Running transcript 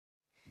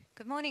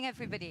Good morning,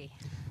 everybody.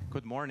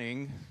 Good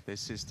morning.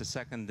 This is the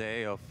second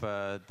day of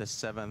the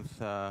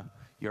 7th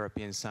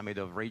European Summit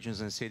of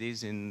Regions and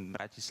Cities in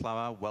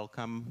Bratislava.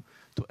 Welcome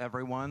to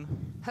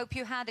everyone. Hope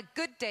you had a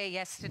good day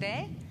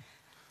yesterday,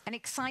 an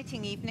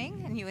exciting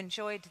evening, and you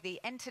enjoyed the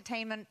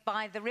entertainment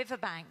by the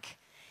riverbank.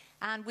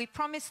 And we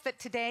promise that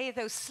today,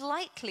 though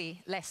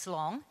slightly less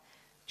long,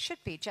 should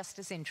be just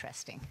as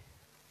interesting.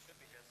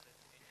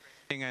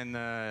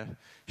 And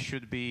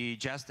should be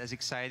just as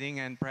exciting,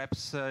 and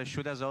perhaps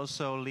should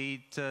also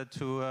lead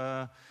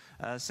to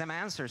some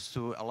answers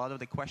to a lot of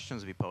the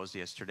questions we posed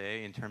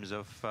yesterday in terms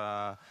of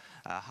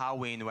how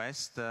we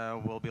invest.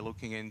 We'll be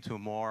looking into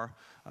more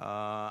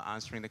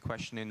answering the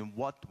question in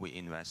what we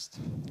invest.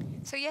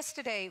 So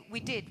yesterday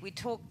we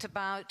talked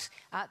about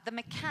the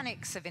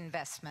mechanics of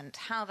investment,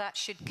 how that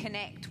should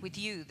connect with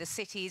you, the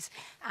cities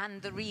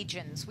and the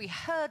regions. We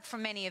heard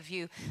from many of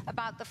you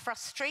about the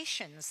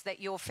frustrations that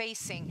you're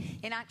facing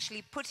in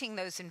actually putting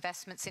those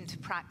investments into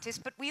practice,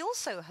 but we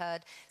also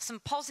heard some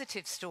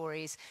positive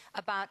stories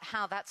about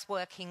how that's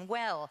working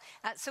well.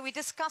 So we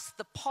discussed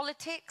the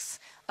politics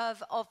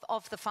of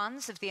the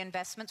funds, of the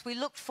investments. We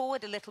looked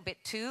forward a little bit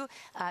too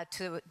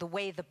to the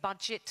way the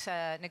budget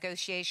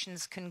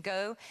negotiations can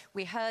go.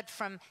 We heard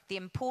from the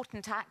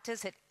important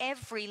actors at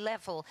every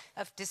level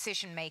of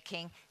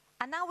decision-making.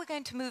 And now we're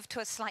going to move to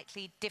a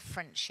slightly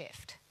different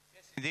shift.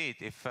 Yes, indeed.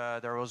 If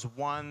there was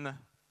one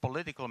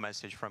political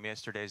message from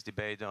yesterday's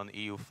debate on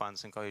EU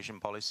funds and cohesion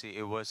policy,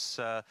 it was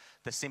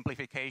the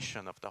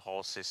simplification of the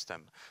whole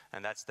system.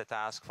 And that's the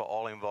task for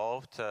all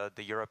involved,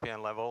 the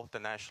European level, the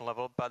national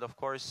level, but of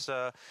course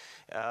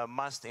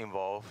must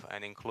involve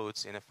and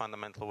includes in a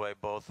fundamental way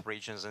both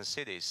regions and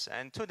cities.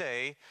 And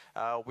today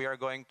we are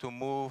going to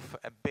move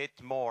a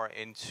bit more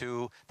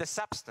into the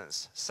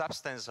substance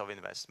of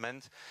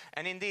investment.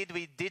 And indeed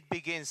we did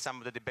begin some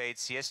of the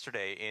debates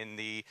yesterday in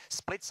the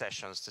split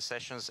sessions, the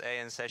sessions A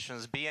and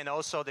sessions B, and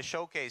also the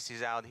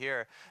showcases out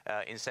here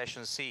in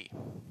session C.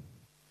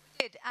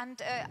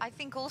 And I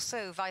think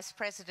also Vice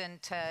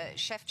President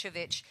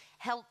Šefčovič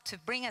helped to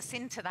bring us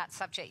into that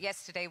subject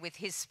yesterday with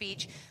his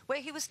speech, where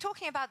he was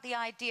talking about the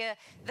idea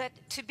that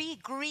to be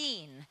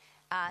green,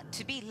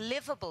 to be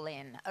livable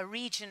in a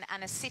region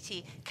and a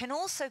city can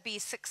also be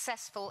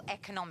successful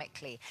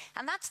economically.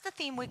 And that's the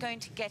theme we're going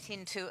to get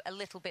into a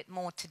little bit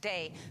more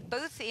today,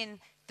 both in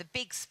the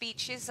big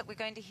speeches that we're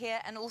going to hear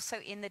and also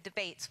in the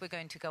debates we're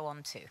going to go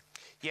on to.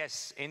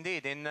 Yes,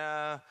 indeed. In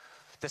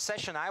the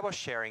session I was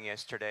sharing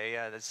yesterday,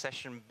 the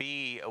session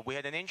B, we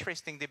had an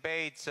interesting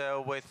debate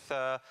with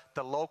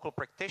the local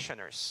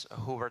practitioners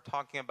who were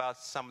talking about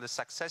some of the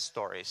success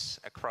stories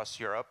across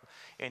Europe,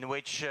 in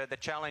which the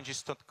challenge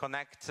is to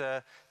connect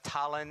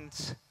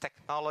talent,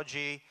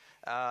 technology,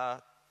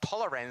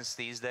 tolerance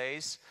these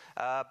days,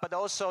 but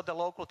also the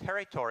local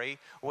territory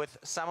with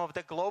some of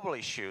the global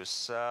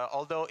issues.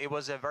 Although it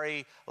was a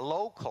very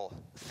local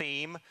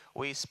theme,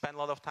 we spent a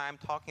lot of time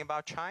talking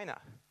about China.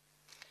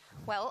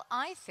 Well,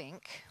 I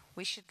think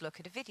we should look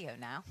at a video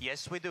now.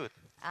 Yes, we do.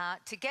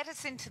 To get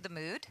us into the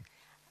mood,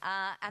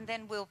 and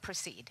then we'll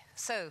proceed.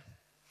 So,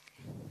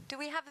 do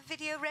we have a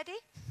video ready?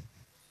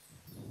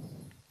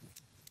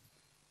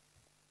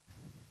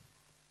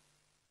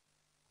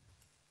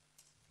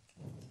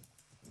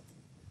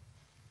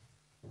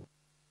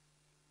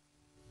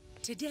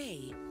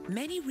 Today,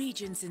 many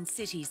regions and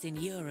cities in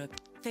Europe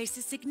face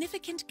a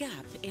significant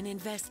gap in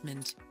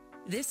investment.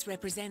 This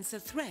represents a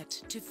threat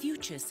to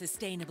future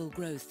sustainable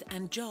growth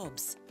and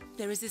jobs.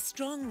 There is a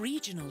strong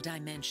regional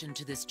dimension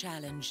to this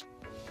challenge.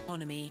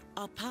 Economy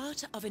are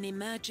part of an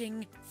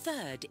emerging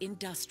third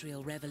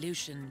industrial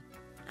revolution.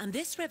 And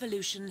this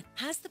revolution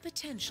has the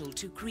potential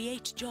to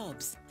create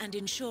jobs and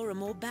ensure a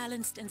more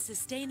balanced and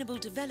sustainable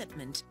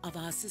development of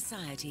our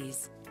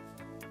societies.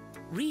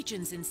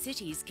 Regions and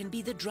cities can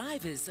be the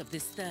drivers of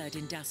this third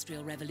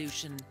industrial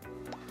revolution.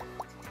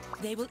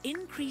 They will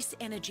increase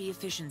energy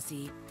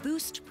efficiency,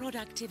 boost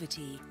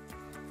productivity,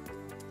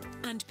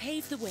 and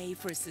pave the way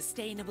for a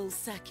sustainable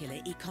circular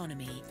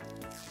economy.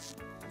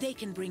 They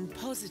can bring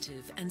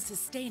positive and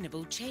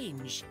sustainable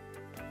change,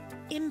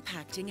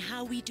 impacting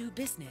how we do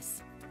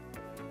business,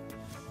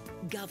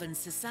 govern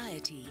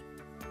society,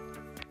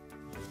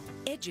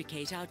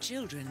 educate our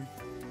children,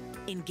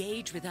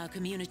 engage with our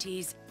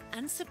communities,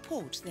 and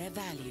support their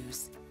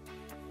values.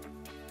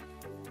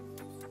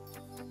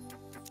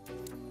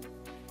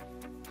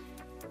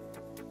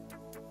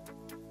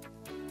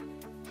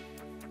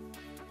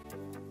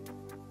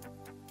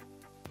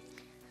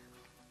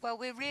 Well,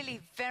 we're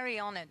really very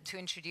honored to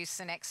introduce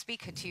the next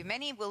speaker to you.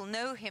 Many will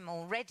know him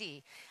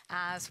already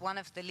as one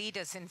of the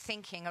leaders in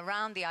thinking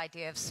around the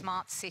idea of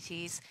smart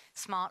cities,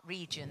 smart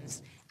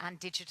regions, and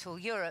digital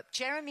Europe.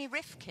 Jeremy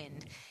Rifkin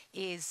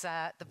is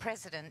the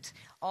president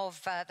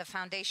of the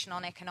Foundation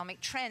on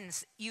Economic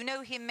Trends. You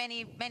know him,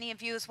 many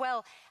of you as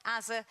well,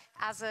 as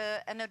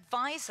an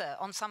advisor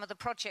on some of the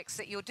projects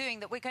that you're doing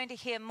that we're going to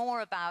hear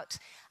more about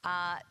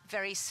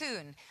very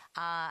soon.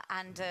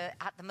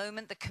 At the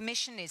moment, the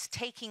Commission is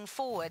taking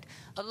forward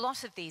a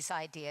lot of these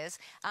ideas.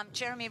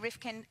 Jeremy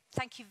Rifkin,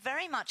 thank you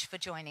very much for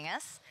joining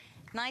us.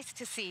 Nice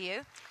to see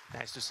you.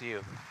 Nice to see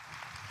you.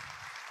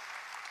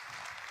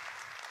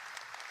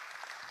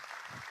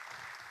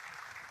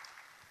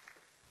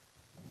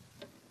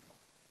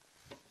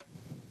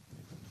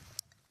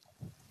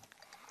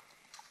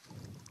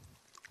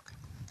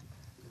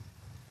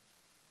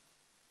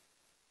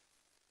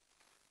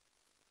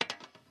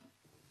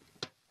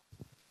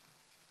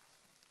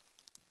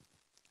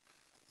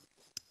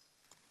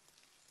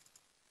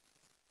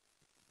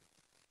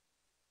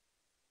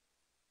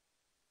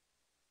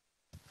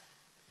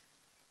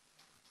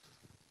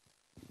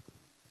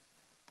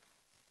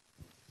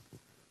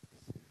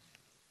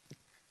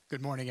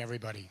 Good morning,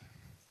 everybody.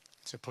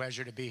 It's a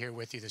pleasure to be here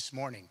with you this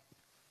morning.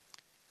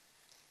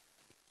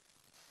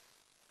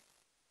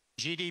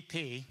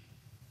 GDP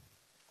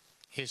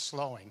is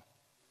slowing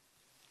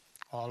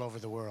all over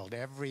the world,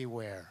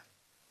 everywhere.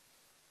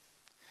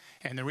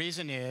 And the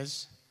reason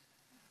is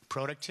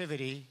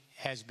productivity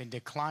has been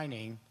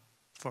declining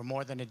for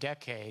more than a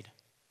decade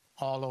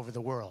all over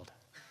the world,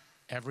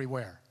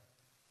 everywhere.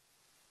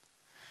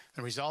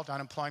 The result,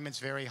 unemployment's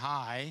very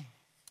high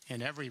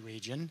in every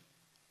region.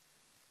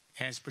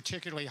 And it's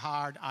particularly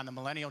hard on the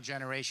millennial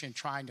generation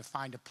trying to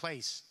find a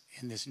place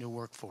in this new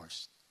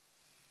workforce.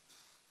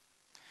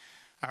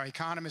 Our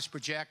economists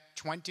project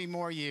 20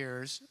 more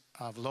years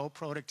of low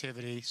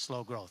productivity,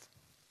 slow growth.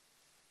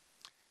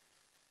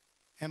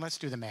 And let's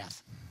do the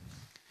math.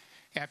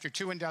 After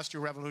two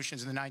industrial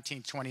revolutions in the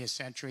 19th, 20th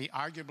century,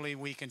 arguably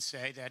we can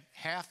say that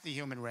half the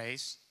human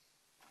race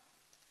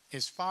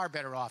is far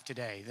better off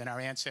today than our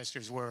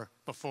ancestors were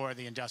before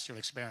the industrial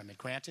experiment.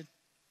 Granted?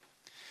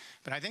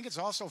 But I think it's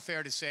also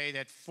fair to say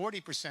that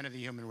 40% of the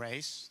human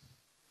race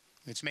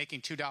that's making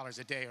 $2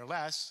 a day or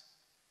less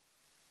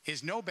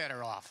is no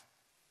better off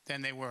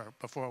than they were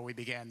before we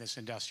began this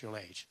industrial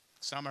age.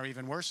 Some are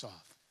even worse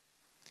off.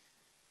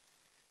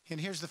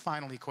 And here's the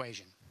final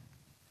equation.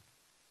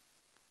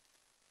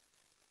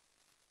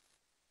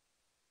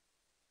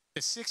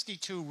 The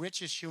 62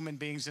 richest human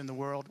beings in the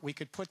world, we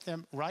could put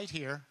them right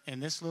here in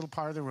this little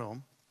part of the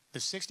room.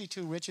 The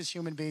 62 richest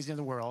human beings in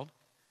the world,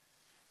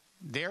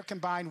 their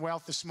combined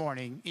wealth this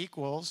morning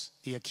equals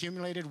the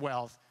accumulated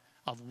wealth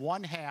of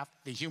 1/2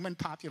 the human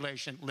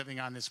population living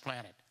on this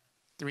planet.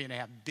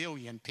 3.5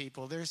 billion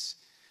people. There's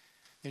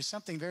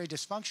something very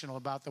dysfunctional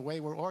about the way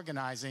we're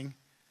organizing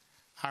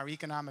our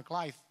economic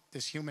life,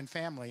 this human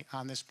family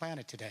on this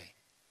planet today.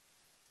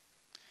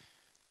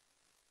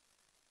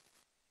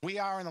 We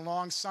are in the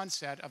long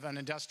sunset of an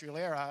industrial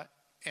era,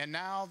 and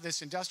now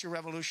this industrial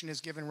revolution has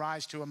given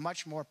rise to a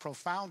much more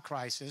profound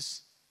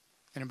crisis,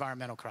 an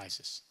environmental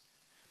crisis.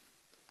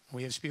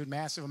 We have spewed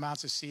massive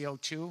amounts of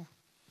CO2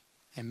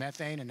 and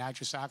methane and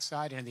nitrous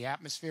oxide into the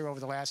atmosphere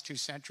over the last 2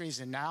 centuries,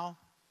 and now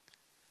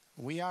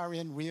we are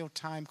in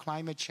real-time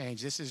climate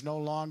change. This is no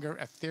longer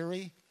a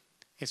theory.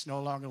 It's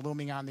no longer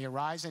looming on the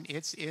horizon.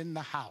 It's in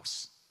the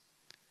house.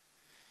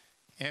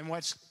 And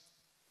what's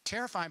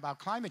terrifying about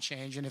climate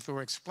change, and if it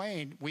were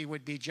explained, we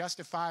would be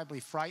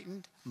justifiably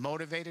frightened,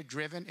 motivated,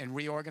 driven, and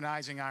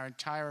reorganizing our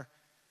entire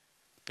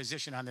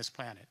position on this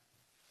planet.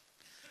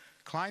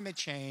 Climate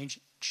change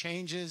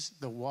changes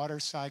the water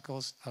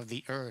cycles of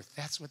the earth.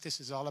 That's what this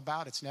is all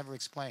about. It's never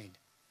explained.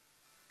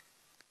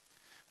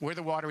 We're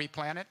the watery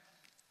planet.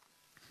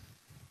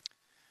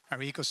 Our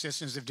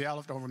ecosystems have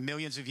developed over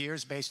millions of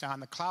years based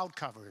on the cloud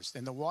covers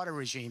and the water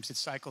regimes that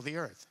cycle the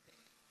earth.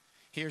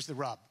 Here's the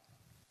rub.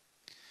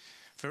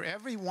 For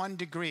every 1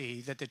 degree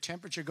that the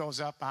temperature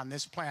goes up on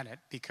this planet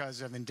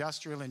because of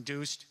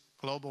industrial-induced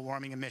global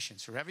warming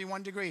emissions, for every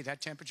 1 degree that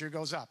temperature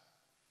goes up,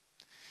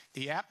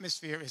 the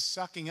atmosphere is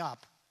sucking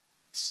up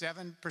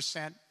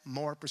 7%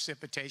 more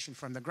precipitation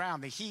from the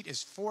ground. The heat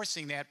is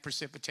forcing that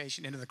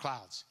precipitation into the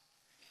clouds.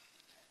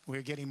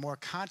 We're getting more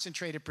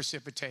concentrated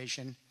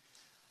precipitation,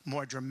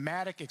 more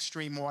dramatic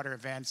extreme water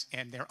events,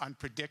 and they're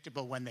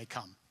unpredictable when they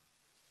come.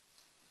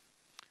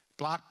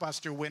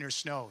 Blockbuster winter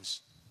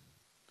snows,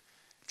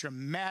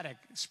 dramatic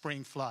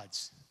spring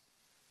floods,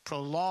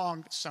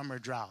 prolonged summer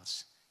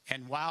droughts,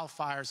 and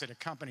wildfires that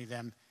accompany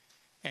them,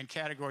 and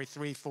Category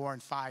 3, 4,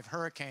 and 5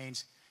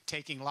 hurricanes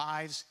taking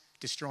lives,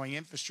 destroying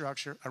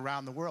infrastructure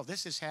around the world.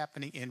 This is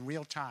happening in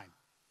real time.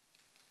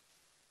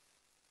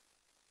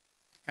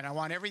 And I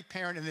want every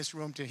parent in this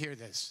room to hear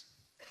this.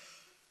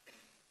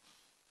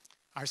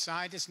 Our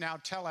scientists now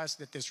tell us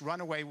that this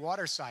runaway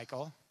water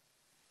cycle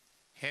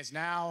is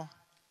now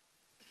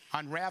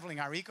unraveling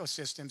our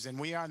ecosystems, and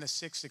we are in the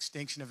 6th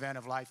extinction event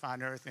of life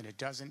on Earth, and it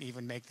doesn't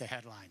even make the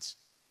headlines.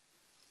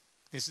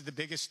 This is the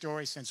biggest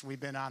story since we've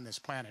been on this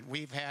planet.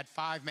 We've had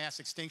 5 mass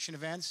extinction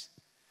events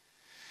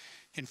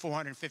in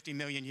 450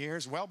 million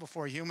years, well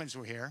before humans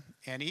were here,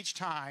 and each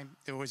time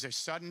there was a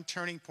sudden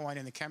turning point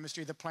in the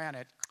chemistry of the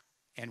planet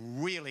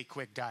and really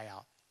quick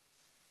die-out.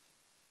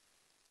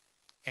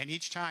 And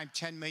each time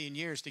 10 million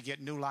years to get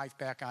new life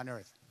back on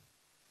Earth.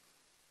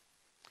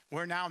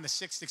 We're now in the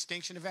 6th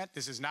extinction event.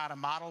 This is not a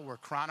model, we're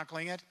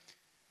chronicling it.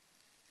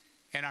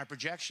 And our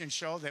projections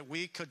show that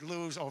we could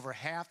lose over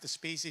half the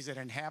species that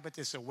inhabit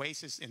this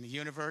oasis in the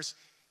universe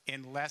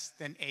in less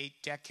than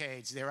 8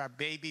 decades. There are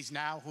babies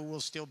now who will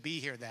still be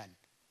here then.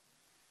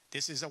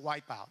 This is a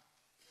wipeout.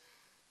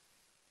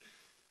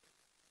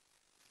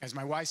 As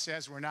my wife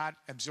says, we're not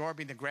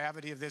absorbing the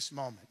gravity of this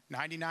moment.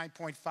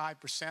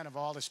 99.5% of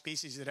all the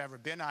species that have ever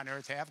been on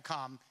Earth have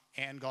come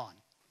and gone.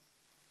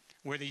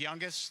 We're the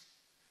youngest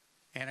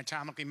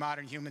anatomically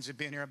modern humans have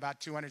been here about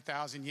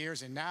 200,000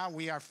 years, and now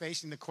we are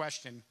facing the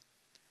question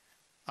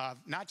of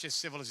not just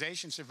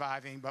civilization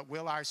surviving, but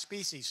will our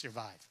species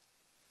survive?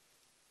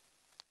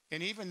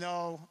 And even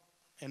though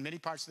in many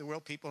parts of the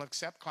world people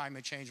accept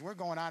climate change, we're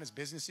going on as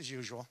business as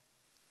usual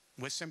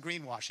with some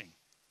greenwashing.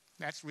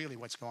 That's really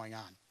what's going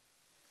on.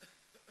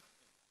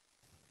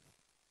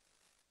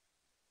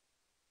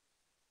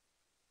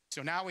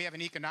 So now we have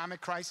an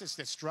economic crisis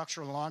that's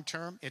structural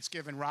long-term. It's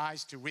given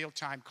rise to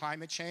real-time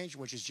climate change,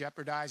 which is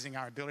jeopardizing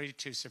our ability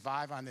to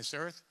survive on this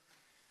earth.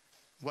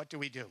 What do?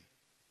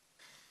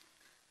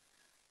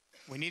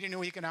 We need a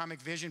new economic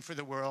vision for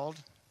the world,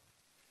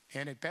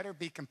 and it better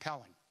be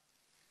compelling.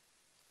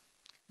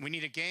 We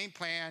need a game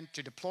plan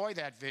to deploy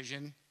that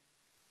vision,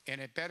 and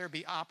it better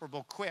be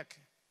operable quick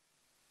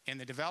in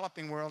the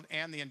developing world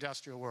and the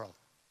industrial world.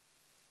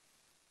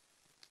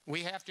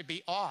 We have to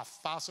be off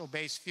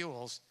fossil-based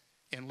fuels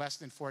in less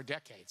than 4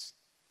 decades,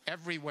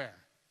 everywhere,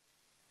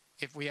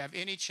 if we have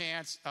any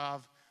chance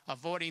of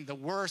avoiding the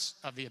worst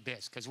of the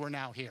abyss, because we're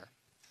now here.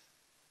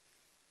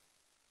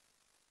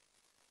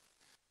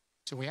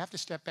 So we have to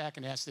step back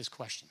and ask this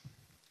question.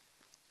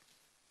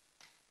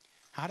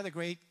 How do the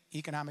great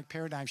economic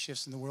paradigm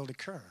shifts in the world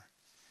occur?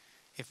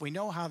 If we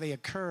know how they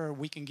occur,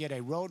 we can get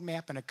a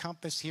roadmap and a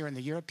compass here in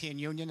the European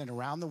Union and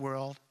around the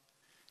world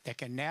that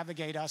can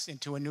navigate us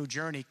into a new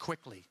journey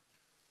quickly.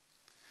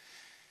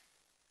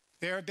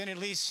 There have been at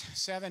least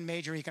 7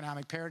 major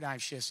economic paradigm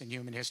shifts in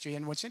human history,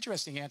 and what's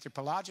interesting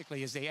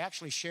anthropologically is they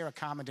actually share a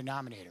common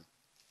denominator.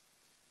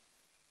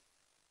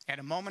 At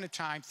a moment of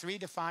time, 3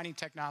 defining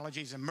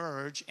technologies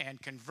emerge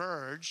and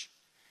converge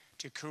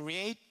to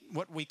create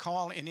what we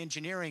call in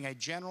engineering a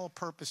general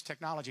purpose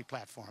technology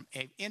platform,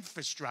 an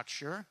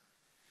infrastructure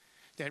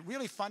that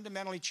really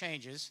fundamentally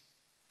changes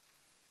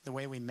the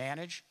way we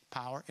manage,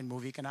 power, and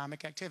move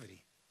economic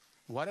activity.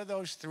 What are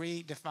those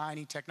 3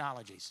 defining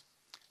technologies?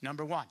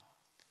 Number 1,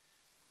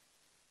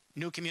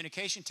 new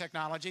communication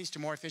technologies to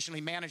more efficiently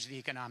manage the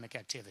economic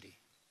activity.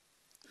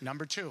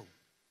 Number 2,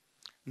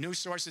 new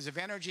sources of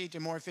energy to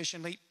more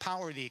efficiently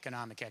power the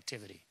economic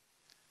activity.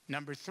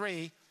 Number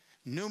 3,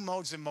 new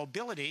modes of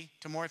mobility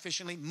to more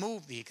efficiently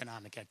move the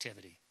economic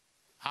activity.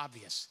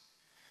 Obvious.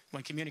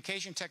 When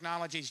communication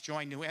technologies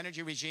join new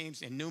energy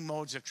regimes and new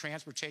modes of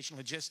transportation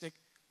logistic,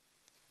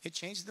 it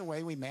changes the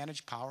way we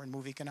manage power and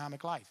move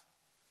economic life.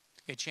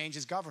 It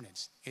changes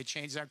governance. It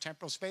changes our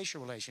temporal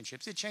spatial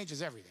relationships. It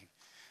changes everything.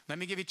 Let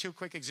me give you 2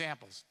 quick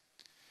examples.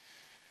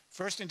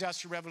 First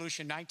industrial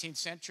revolution, 19th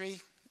century,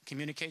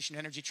 communication,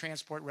 energy,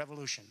 transport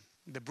revolution.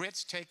 The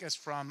Brits take us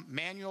from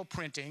manual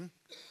printing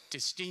to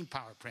steam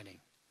power printing.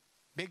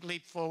 Big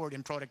leap forward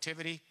in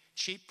productivity,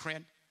 cheap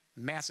print,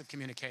 massive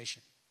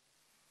communication.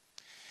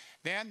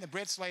 Then the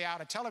Brits lay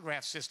out a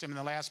telegraph system in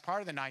the last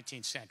part of the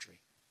 19th century.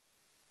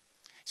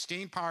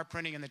 Steam power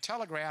printing and the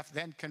telegraph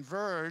then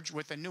converge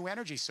with a new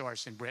energy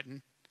source in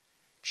Britain,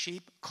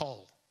 cheap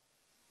coal.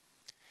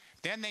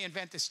 Then they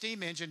invent the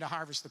steam engine to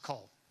harvest the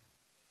coal.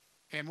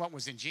 And what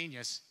was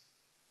ingenious,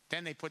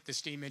 then they put the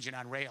steam engine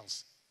on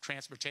rails,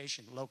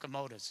 transportation,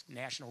 locomotives,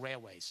 national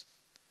railways.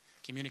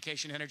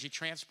 Communication, energy,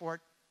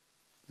 transport,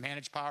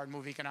 manage power and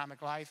move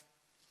economic life,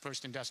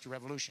 first industrial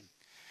revolution.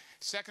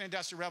 Second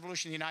industrial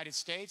revolution in the United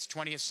States,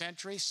 20th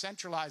century,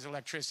 centralized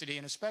electricity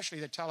and especially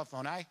the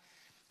telephone.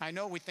 I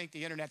know we think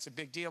the internet's a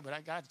big deal, but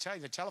I got to tell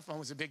you, the telephone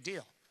was a big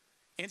deal.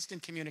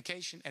 Instant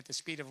communication at the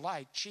speed of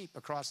light, cheap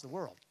across the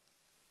world.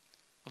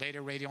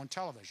 Later, radio and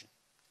television.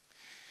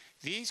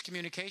 These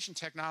communication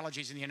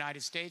technologies in the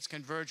United States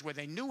converge with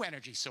a new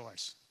energy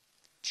source,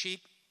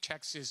 cheap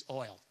Texas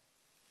oil,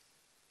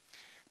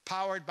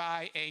 powered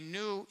by a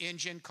new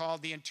engine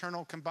called the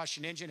internal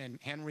combustion engine, and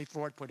Henry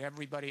Ford put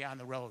everybody on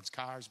the roads,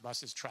 cars,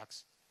 buses,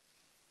 trucks.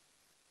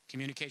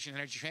 Communication,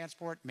 energy,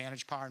 transport,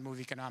 manage power and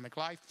move economic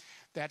life.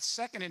 That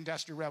second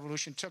industrial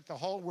revolution took the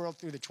whole world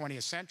through the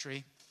 20th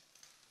century,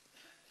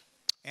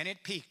 and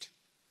it peaked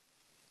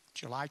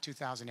July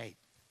 2008.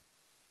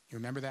 You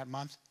remember that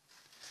month?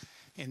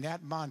 In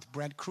that month,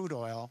 Brent crude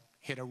oil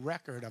hit a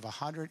record of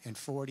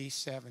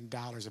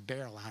 $147 a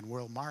barrel on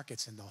world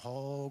markets, and the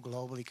whole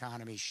global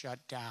economy shut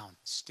down.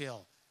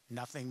 Still,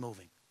 nothing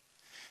moving.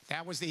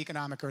 That was the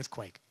economic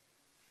earthquake.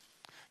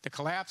 The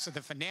collapse of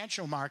the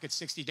financial market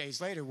 60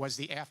 days later was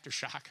the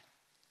aftershock.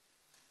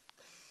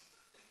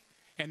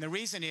 And the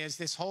reason is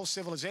this whole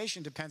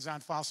civilization depends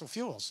on fossil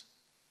fuels.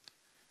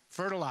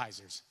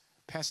 Fertilizers,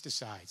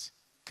 pesticides,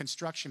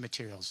 construction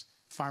materials,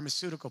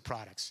 pharmaceutical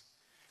products,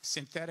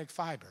 synthetic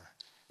fiber,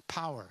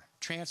 power,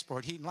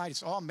 transport, heat and light.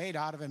 It's all made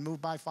out of and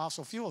moved by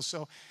fossil fuels.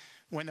 So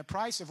when the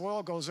price of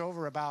oil goes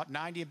over about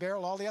 90 a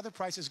barrel, all the other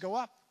prices go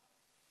up.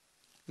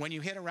 When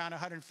you hit around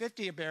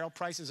 150 a barrel,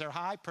 prices are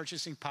high,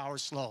 purchasing power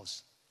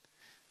slows.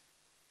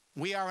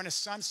 We are in a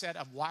sunset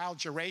of wild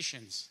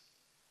durations.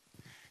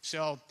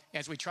 So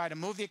as we try to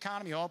move the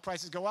economy, oil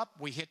prices go up,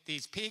 we hit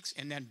these peaks,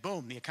 and then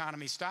boom, the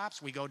economy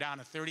stops. We go down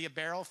to 30 a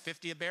barrel,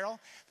 50 a barrel.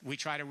 We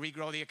try to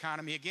regrow the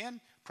economy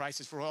again.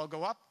 Prices for oil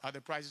go up,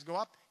 other prices go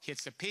up,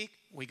 hits the peak,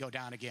 we go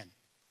down again.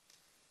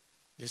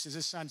 This is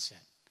a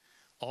sunset.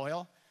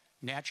 Oil,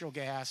 natural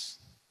gas,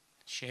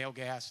 shale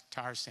gas,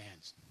 tar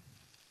sands.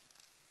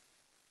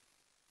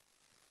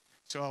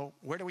 So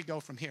where do we go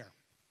from here?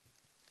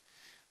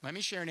 Let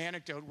me share an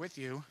anecdote with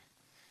you.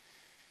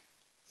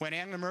 When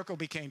Angela Merkel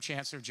became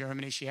Chancellor of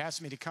Germany, she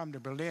asked me to come to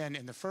Berlin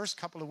in the first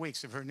couple of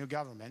weeks of her new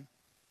government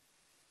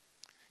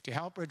to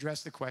help her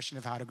address the question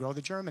of how to grow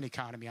the German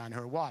economy on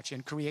her watch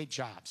and create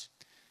jobs.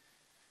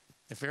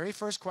 The very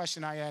first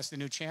question I asked the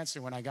new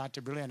Chancellor when I got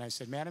to Berlin, I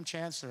said, Madam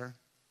Chancellor,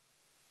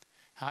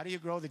 how do you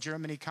grow the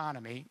German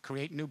economy,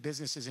 create new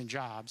businesses and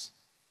jobs,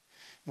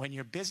 when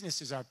your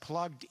businesses are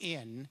plugged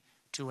in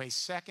to a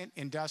second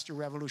industrial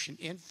revolution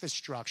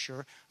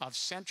infrastructure of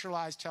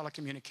centralized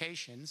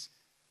telecommunications,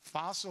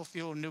 fossil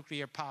fuel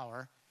nuclear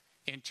power,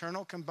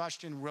 internal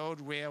combustion road,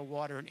 rail,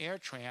 water, and air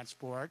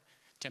transport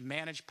to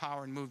manage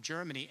power and move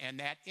Germany, and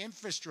that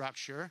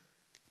infrastructure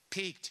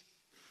peaked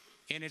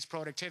in its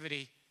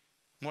productivity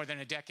more than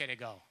a decade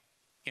ago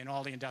in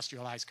all the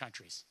industrialized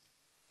countries.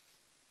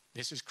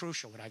 This is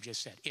crucial, what I've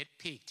just said. It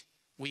peaked.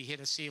 We hit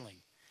a ceiling.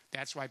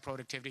 That's why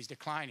productivity is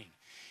declining.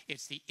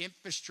 It's the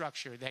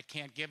infrastructure that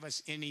can't give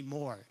us any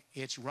more.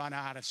 It's run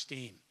out of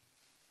steam.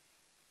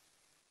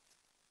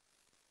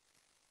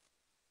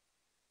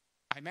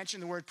 I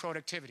mentioned the word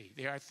productivity.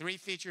 There are three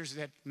features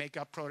that make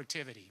up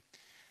productivity.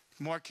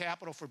 More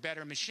capital for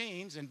better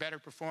machines and better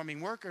performing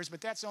workers, but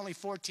that's only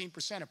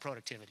 14% of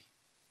productivity.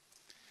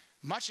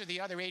 Much of the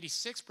other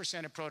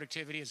 86% of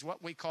productivity is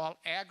what we call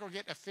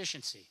aggregate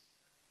efficiency.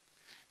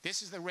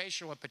 This is the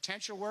ratio of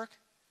potential work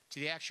to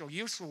the actual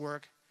useful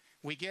work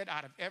we get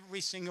out of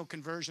every single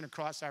conversion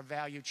across our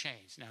value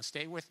chains. Now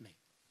stay with me.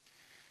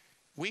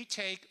 We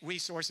take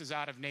resources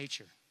out of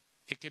nature.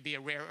 It could be a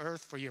rare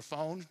earth for your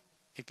phone.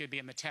 It could be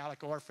a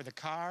metallic ore for the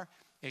car.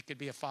 It could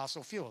be a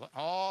fossil fuel.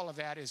 All of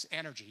that is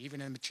energy,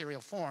 even in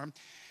material form.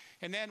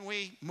 And then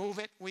we move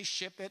it, we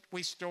ship it,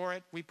 we store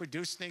it, we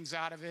produce things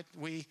out of it,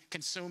 we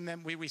consume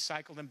them, we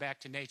recycle them back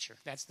to nature.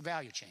 That's the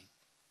value chain.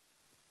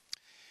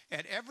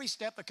 At every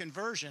step of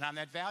conversion on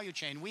that value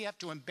chain, we have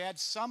to embed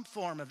some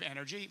form of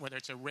energy, whether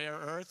it's a rare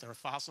earth or a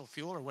fossil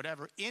fuel or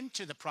whatever,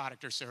 into the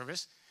product or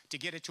service to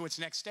get it to its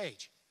next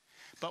stage.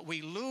 But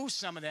we lose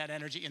some of that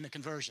energy in the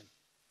conversion.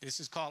 This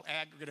is called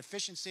aggregate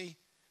efficiency,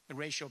 the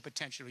ratio of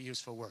potential to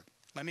useful work.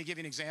 Let me give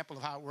you an example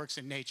of how it works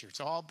in nature. It's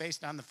all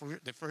based on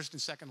the first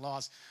and second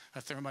laws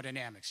of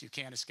thermodynamics. You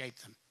can't escape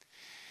them.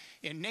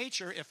 In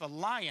nature, if a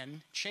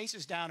lion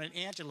chases down an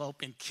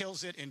antelope and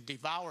kills it and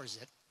devours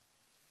it,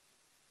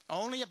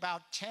 only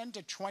about 10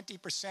 to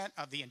 20%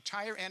 of the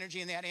entire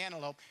energy in that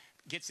antelope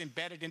gets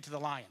embedded into the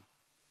lion.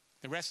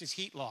 The rest is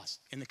heat loss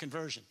in the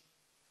conversion.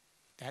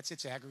 That's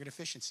its aggregate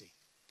efficiency.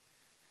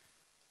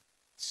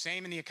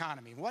 Same in the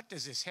economy. What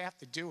does this have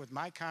to do with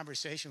my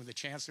conversation with the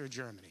Chancellor of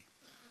Germany?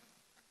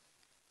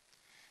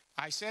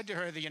 I said to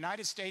her, the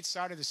United States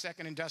started the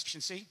second industrial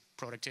efficiency,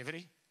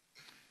 productivity.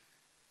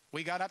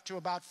 We got up to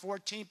about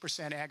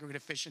 14% aggregate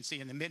efficiency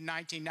in the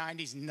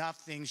mid-1990s.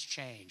 Nothing's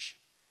changed.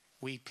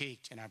 We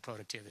peaked in our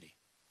productivity.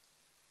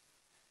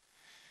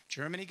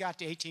 Germany got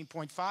to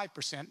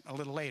 18.5% a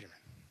little later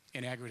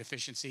in aggregate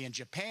efficiency, and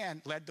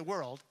Japan led the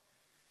world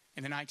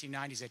in the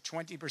 1990s at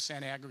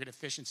 20% aggregate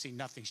efficiency.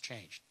 Nothing's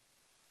changed.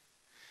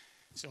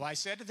 So I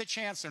said to the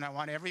Chancellor, and I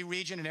want every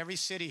region and every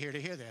city here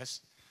to hear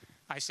this,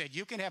 I said,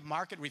 you can have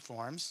market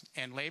reforms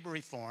and labor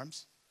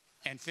reforms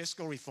and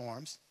fiscal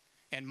reforms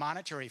and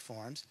monetary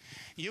reforms.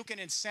 You can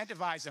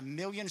incentivize 1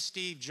 million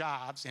Steve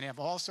Jobs and have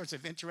all sorts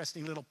of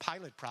interesting little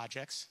pilot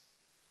projects,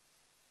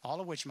 all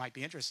of which might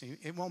be interesting.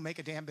 It won't make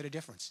a damn bit of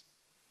difference.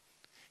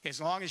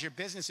 As long as your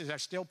businesses are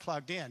still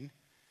plugged in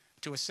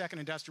to a second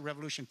industrial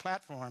revolution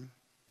platform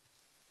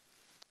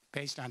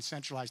based on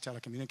centralized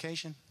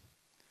telecommunication,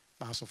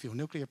 fossil fuel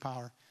nuclear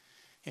power,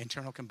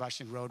 internal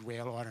combustion road,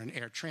 rail, water, and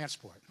air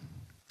transport.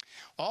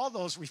 All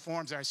those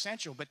reforms are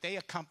essential, but they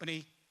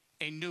accompany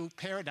a new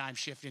paradigm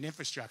shift in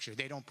infrastructure.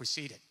 They don't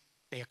precede it.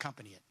 They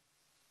accompany it.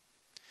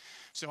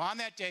 So on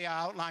that day,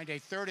 I outlined a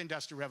third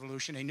industrial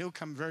revolution, a new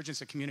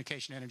convergence of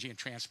communication, energy, and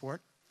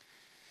transport.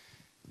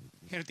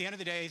 And at the end of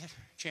the day,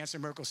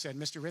 Chancellor Merkel said,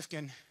 Mr.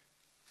 Rifkin,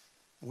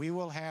 we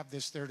will have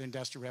this third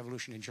industrial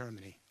revolution in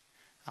Germany.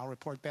 I'll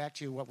report back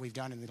to you what we've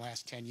done in the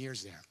last 10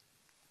 years there.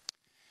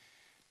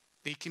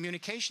 The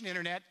communication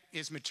internet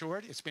is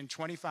matured. It's been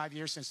 25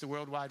 years since the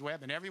World Wide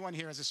Web, and everyone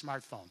here has a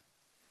smartphone.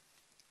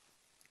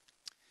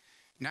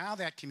 Now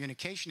that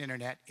communication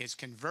internet is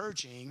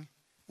converging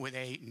with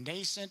a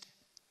nascent,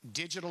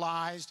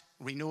 digitalized,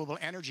 renewable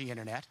energy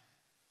internet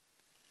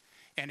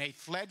and a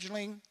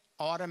fledgling,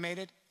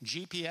 automated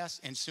GPS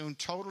and soon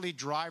totally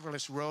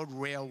driverless road,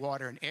 rail,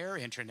 water, and air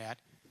internet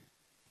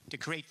to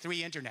create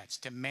three internets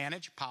to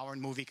manage, power,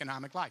 and move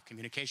economic life.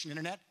 Communication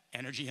internet,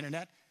 energy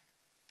internet,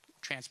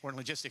 transport and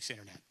logistics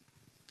internet.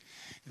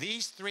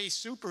 These three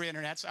super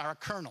internets are a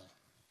kernel.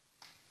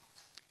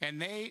 And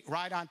they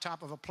ride on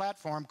top of a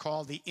platform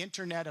called the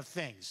Internet of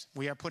Things.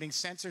 We are putting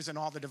sensors in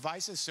all the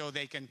devices so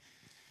they can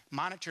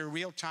monitor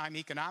real-time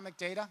economic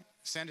data,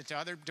 send it to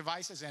other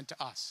devices and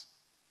to us.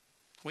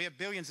 We have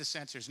billions of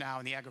sensors now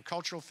in the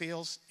agricultural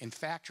fields, in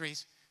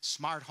factories,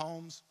 smart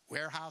homes,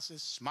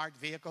 warehouses, smart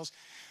vehicles.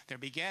 They're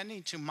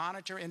beginning to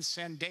monitor and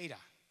send data,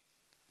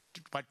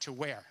 but to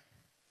where?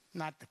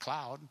 Not the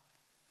cloud.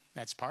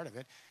 That's part of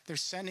it. They're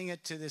sending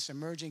it to this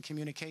emerging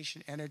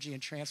communication, energy,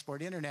 and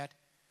transport internet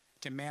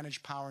to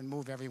manage power and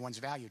move everyone's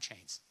value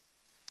chains.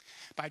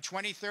 By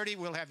 2030,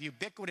 we'll have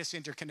ubiquitous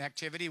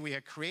interconnectivity. We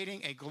are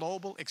creating a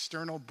global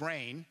external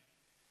brain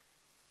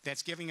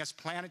that's giving us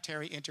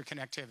planetary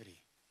interconnectivity.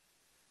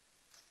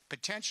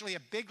 Potentially a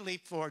big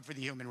leap forward for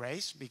the human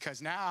race,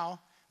 because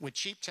now, with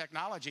cheap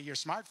technology, your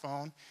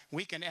smartphone,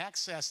 we can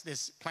access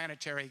this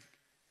planetary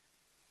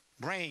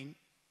brain,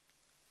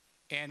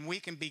 and we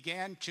can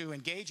begin to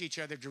engage each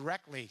other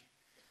directly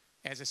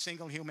as a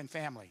single human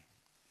family,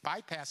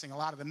 bypassing a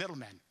lot of the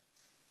middlemen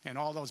and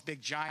all those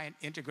big, giant,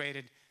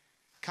 integrated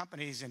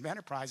companies and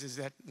enterprises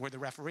that were the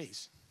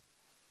referees.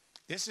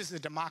 This is the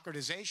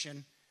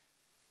democratization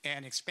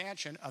and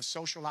expansion of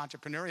social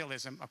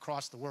entrepreneurialism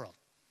across the world.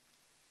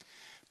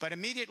 But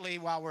immediately,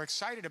 while we're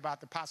excited about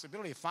the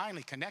possibility of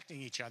finally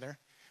connecting each other,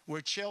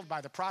 we're chilled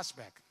by the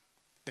prospect,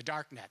 the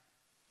dark net.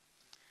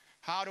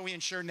 How do we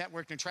ensure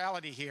network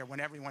neutrality here when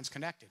everyone's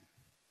connected?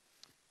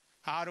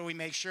 How do we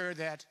make sure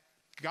that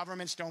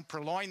governments don't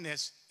purloin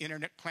this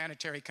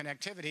planetary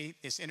connectivity,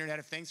 this Internet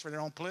of Things, for their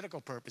own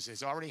political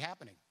purposes? Already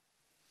happening.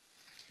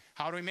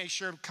 How do we make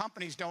sure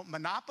companies don't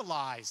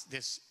monopolize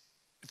this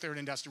third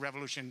industrial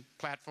revolution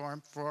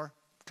platform for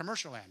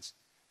commercial ends?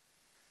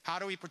 How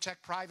do we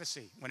protect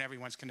privacy when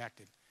everyone's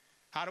connected?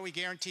 How do we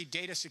guarantee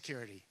data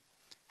security?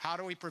 How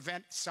do we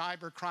prevent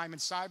cyber crime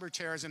and cyber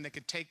terrorism that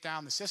could take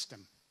down the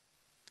system?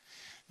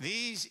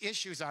 These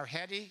issues are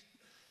heady.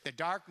 The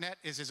dark net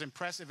is as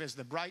impressive as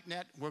the bright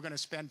net. We're going to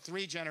spend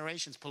 3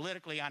 generations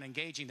politically on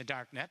engaging the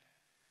dark net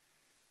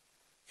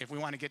if we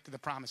want to get to the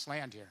promised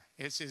land here.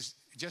 This is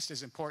just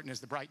as important as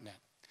the bright net.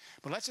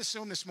 But let's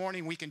assume this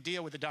morning we can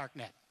deal with the dark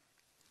net.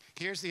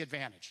 Here's the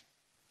advantage.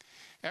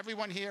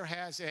 Everyone here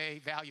has a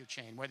value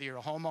chain, whether you're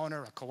a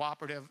homeowner, a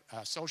cooperative,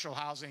 social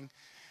housing,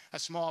 a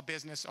small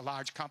business, a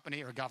large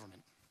company, or a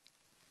government.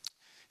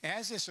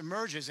 As this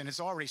emerges, and it's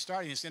already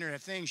starting, this Internet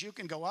of Things, you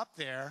can go up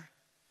there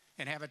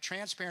and have a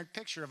transparent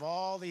picture of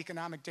all the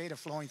economic data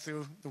flowing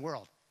through the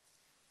world.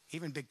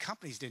 Even big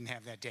companies didn't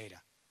have that data.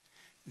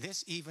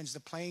 This evens the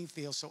playing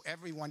field so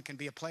everyone can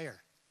be a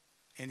player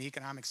in the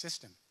economic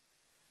system.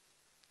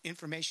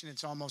 Information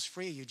that's almost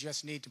free, you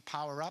just need to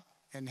power up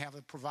and have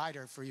a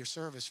provider for your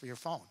service for your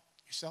phone,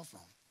 your cell phone.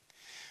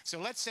 So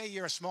let's say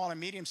you're a small and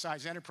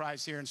medium-sized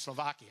enterprise here in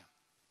Slovakia.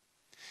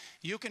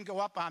 You can go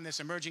up on this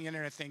emerging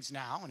Internet of Things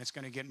now, and it's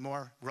going to get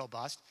more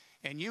robust,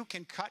 and you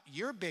can cut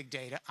your big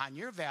data on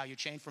your value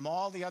chain from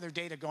all the other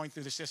data going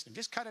through the system.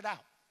 Just cut it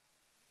out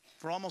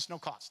for almost no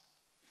cost.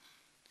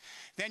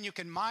 Then you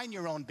can mine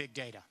your own big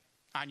data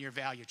on your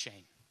value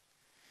chain,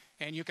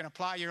 and you can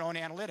apply your own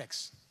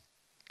analytics,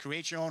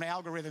 create your own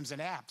algorithms and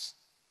apps,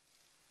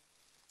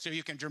 so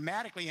you can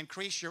dramatically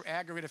increase your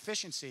aggregate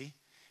efficiency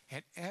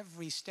at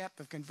every step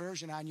of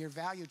conversion on your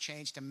value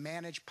chains to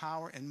manage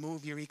power and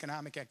move your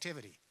economic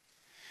activity.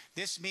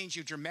 This means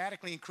you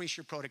dramatically increase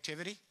your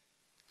productivity,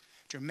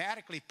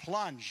 dramatically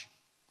plunge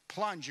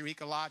your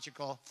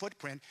ecological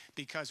footprint,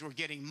 because we're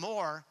getting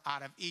more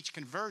out of each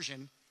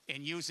conversion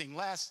and using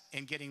less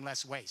and getting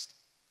less waste.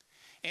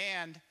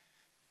 And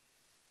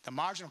the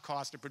marginal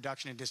cost of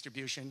production and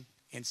distribution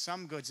in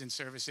some goods and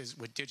services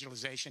with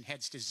digitalization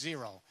heads to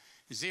zero.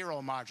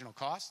 Zero marginal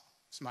cost.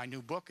 So my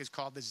new book is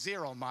called The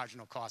Zero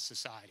Marginal Cost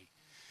Society.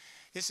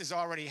 This is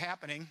already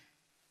happening.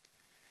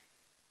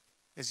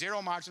 The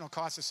Zero Marginal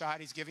Cost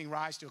Society is giving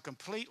rise to a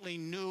completely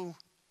new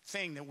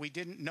thing that we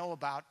didn't know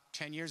about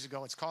 10 years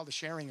ago. It's called the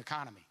sharing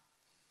economy,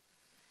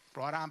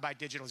 brought on by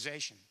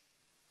digitalization.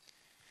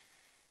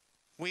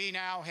 We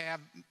now have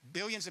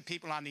billions of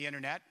people on the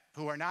internet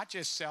who are not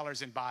just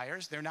sellers and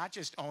buyers. They're not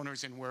just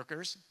owners and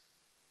workers.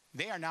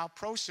 They are now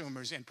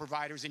prosumers and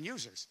providers and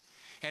users.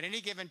 At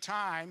any given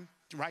time,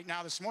 right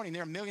now this morning,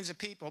 there are millions of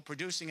people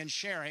producing and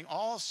sharing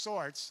all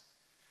sorts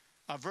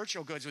of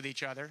virtual goods with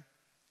each other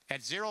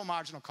at zero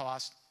marginal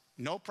cost,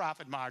 no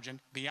profit margin,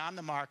 beyond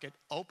the market,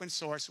 open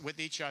source with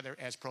each other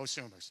as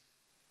prosumers.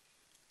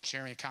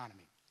 Sharing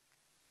economy.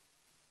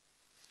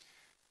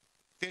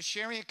 This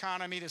sharing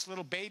economy, this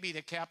little baby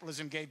that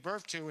capitalism gave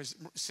birth to, is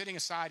sitting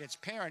aside its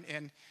parent,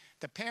 and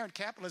the parent,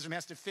 capitalism,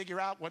 has to figure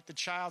out what the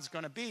child's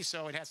going to be,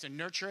 so it has to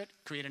nurture it,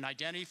 create an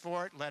identity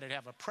for it, let it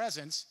have a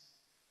presence.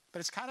 But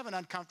it's kind of an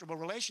uncomfortable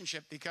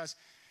relationship, because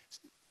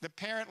the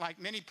parent, like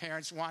many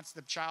parents, wants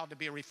the child to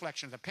be a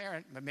reflection of the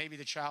parent, but maybe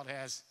the child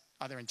has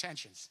other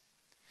intentions.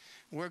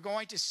 We're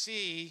going to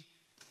see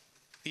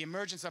the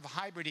emergence of a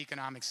hybrid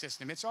economic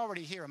system. It's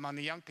already here among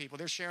the young people.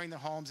 They're sharing their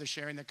homes, they're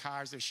sharing their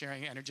cars, they're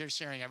sharing energy, they're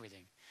sharing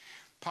everything.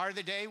 Part of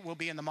the day will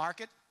be in the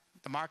market.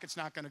 The market's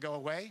not going to go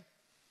away.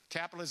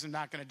 Capitalism is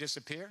not going to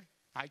disappear.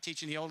 I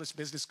teach in the oldest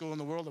business school in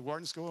the world, the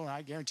Wharton School, and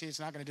I guarantee it's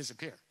not going to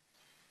disappear.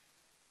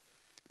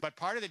 But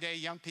part of the day,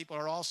 young people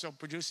are also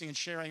producing and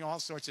sharing all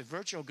sorts of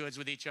virtual goods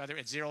with each other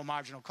at zero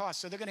marginal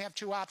cost. So they're going to have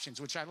two options,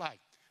 which I like.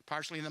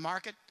 Partially in the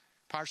market,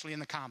 partially in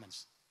the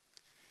commons.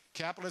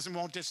 Capitalism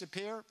won't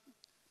disappear,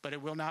 but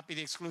it will not be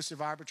the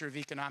exclusive arbiter of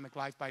economic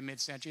life by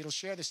mid-century. It'll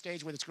share the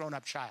stage with its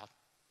grown-up child.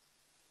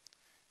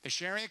 The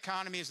sharing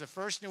economy is the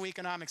first new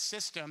economic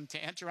system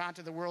to enter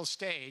onto the world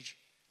stage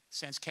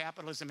since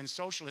capitalism and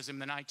socialism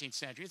in the 19th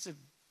century.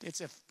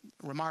 It's a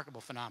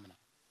remarkable phenomenon.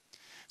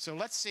 So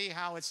let's see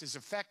how it's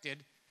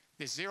affected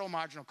this zero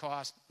marginal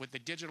cost with the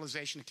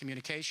digitalization of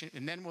communication,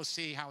 and then we'll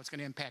see how it's going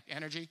to impact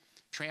energy,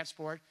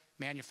 transport,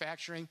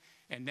 manufacturing,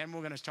 and then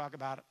we're going to talk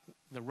about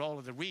the role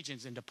of the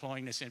regions in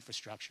deploying this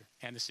infrastructure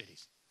and the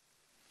cities.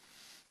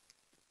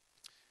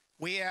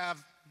 We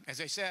have, as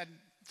I said,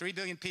 3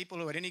 billion people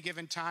who at any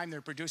given time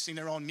they're producing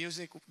their own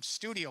music,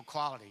 studio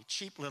quality,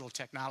 cheap little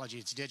technology,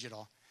 it's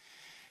digital.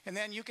 And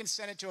then you can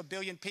send it to 1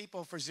 billion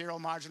people for zero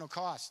marginal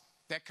cost.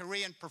 That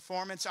Korean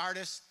performance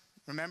artist,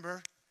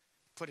 remember,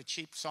 put a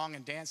cheap song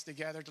and dance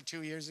together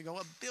 2 years ago.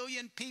 1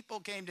 billion people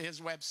came to his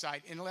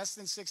website in less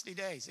than 60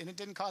 days, and it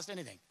didn't cost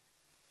anything.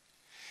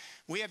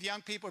 We have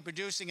young people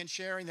producing and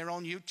sharing their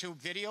own YouTube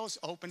videos,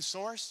 open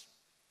source,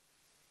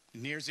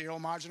 near zero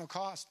marginal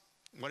cost.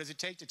 What does it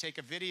take to take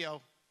a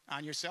video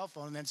on your cell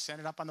phone and then send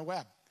it up on the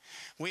web?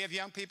 We have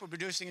young people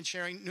producing and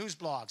sharing news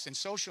blogs and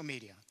social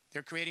media.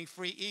 They're creating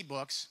free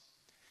ebooks.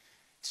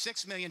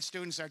 6 million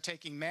students are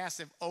taking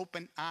massive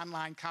open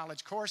online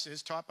college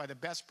courses taught by the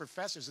best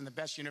professors in the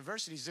best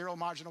universities, zero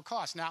marginal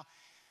cost. Now,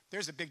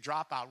 there's a big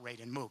dropout rate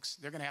in MOOCs.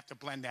 They're going to have to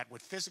blend that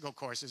with physical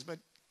courses, but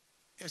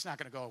it's not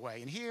going to go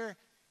away. And here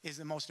is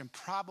the most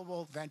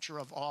improbable venture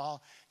of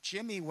all.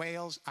 Jimmy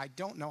Wales, I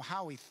don't know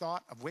how he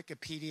thought of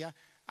Wikipedia.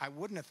 I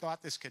wouldn't have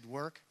thought this could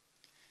work.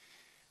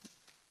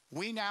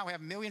 We now have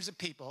millions of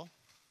people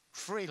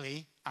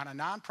freely on a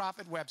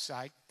nonprofit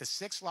website, the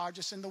 6th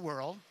largest in the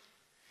world,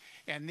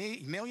 and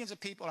millions of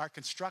people are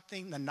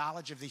constructing the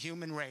knowledge of the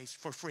human race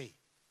for free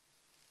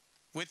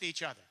with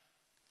each other.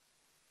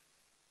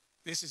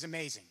 This is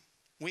amazing.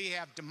 We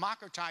have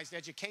democratized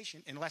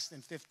education in less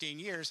than 15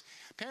 years.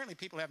 Apparently,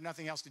 people have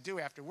nothing else to do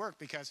after work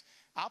because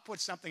I'll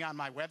put something on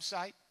my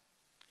website.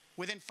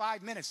 Within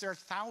 5 minutes, there are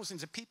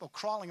thousands of people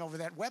crawling over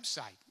that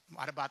website.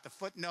 What about the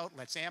footnote?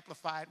 Let's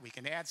amplify it. We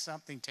can add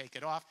something, take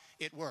it off.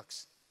 It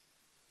works.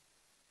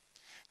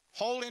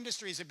 Whole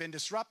industries have been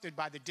disrupted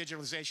by the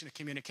digitalization of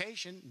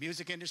communication.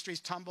 Music industries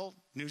tumbled,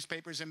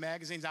 newspapers and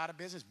magazines out of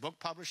business, book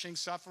publishing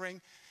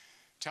suffering,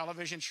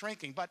 television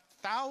shrinking. But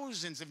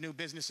thousands of new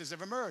businesses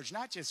have emerged,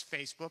 not just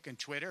Facebook and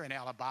Twitter and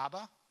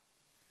Alibaba.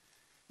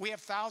 We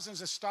have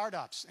thousands of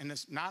startups in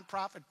this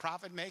nonprofit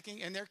profit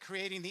making, and they're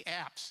creating the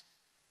apps.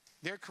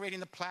 They're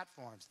creating the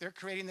platforms. They're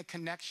creating the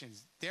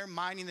connections. They're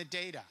mining the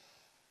data.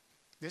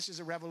 This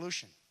is a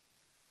revolution.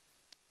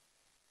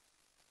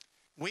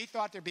 We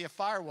thought there'd be a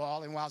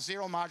firewall, and while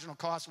zero marginal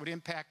cost would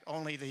impact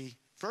only the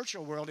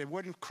virtual world, it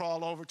wouldn't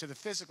crawl over to the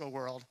physical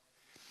world.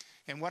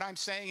 And what I'm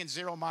saying in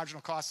zero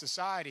marginal cost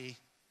society,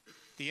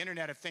 the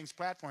Internet of Things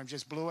platform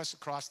just blew us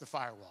across the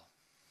firewall.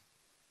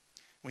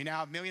 We now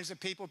have millions of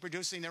people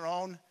producing their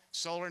own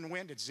solar and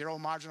wind at zero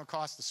marginal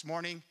cost this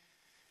morning.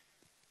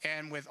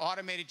 And with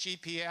automated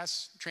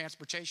GPS,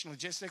 transportation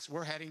logistics,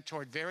 we're heading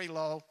toward very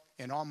low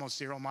and almost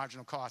zero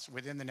marginal cost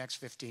within the next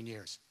 15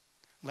 years.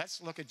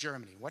 Let's look at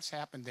Germany. What's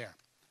happened there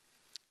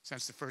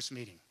since the first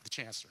meeting, the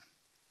Chancellor?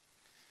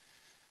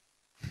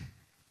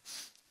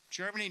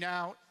 Germany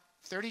now,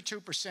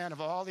 32%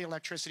 of all the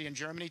electricity in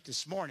Germany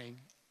this morning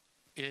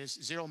is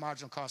zero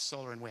marginal cost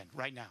solar and wind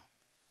right now.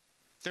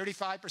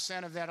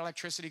 35% of that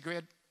electricity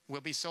grid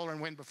will be solar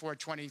and wind before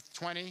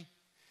 2020,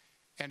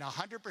 and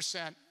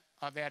 100%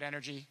 of that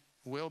energy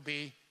will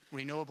be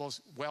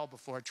renewables well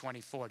before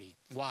 2040.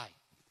 Why?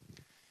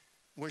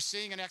 We're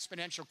seeing an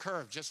exponential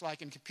curve, just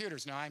like in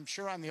computers. Now, I'm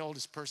sure I'm the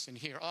oldest person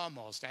here,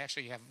 almost. I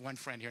actually have one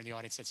friend here in the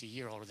audience that's a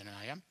year older than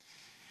I am.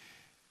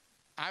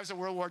 I was a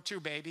World War II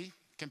baby.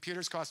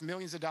 Computers cost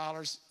millions of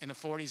dollars in the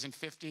 40s and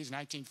 50s,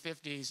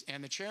 1950s,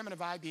 and the chairman of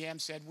IBM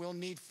said, we'll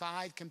need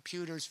 5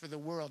 computers for the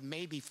world,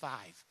 maybe 5.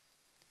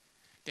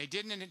 They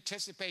didn't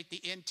anticipate the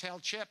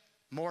Intel chip,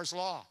 Moore's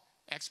Law,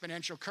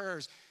 exponential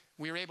curves.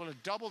 We were able to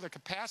double the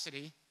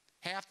capacity,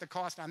 half the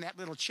cost on that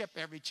little chip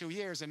every 2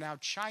 years, and now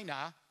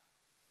China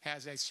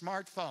has a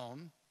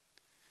smartphone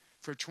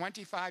for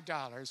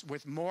 $25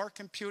 with more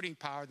computing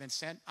power than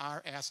sent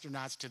our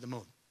astronauts to the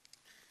moon.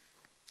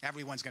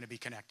 Everyone's going to be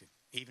connected,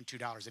 even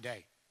 $2 a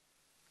day.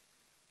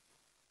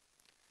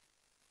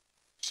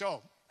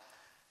 So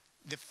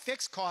the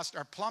fixed costs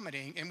are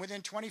plummeting, and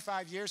within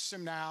 25 years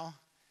from now,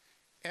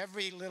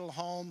 every little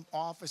home,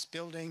 office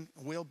building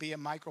will be a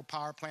micro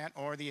power plant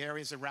or the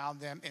areas around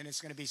them, and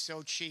it's going to be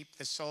so cheap,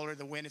 the solar,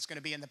 the wind, it's going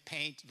to be in the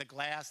paint, the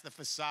glass, the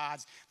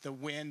facades, the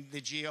wind,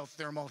 the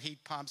geothermal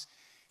heat pumps.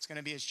 It's going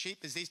to be as cheap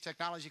as these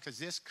technologies because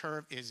this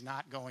curve is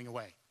not going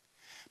away.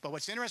 But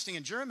what's interesting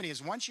in Germany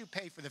is once you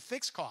pay for the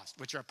fixed costs,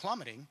 which are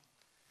plummeting,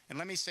 and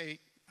let me say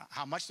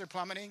how much they're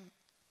plummeting.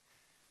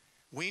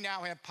 We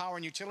now have power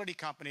and utility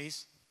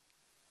companies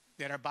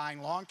that are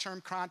buying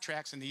long-term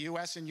contracts in the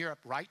US and Europe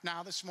right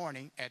now this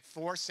morning at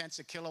 4 cents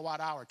a kilowatt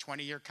hour,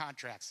 20-year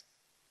contracts.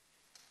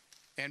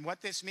 And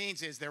what this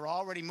means is they're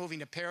already moving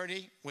to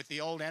parity with the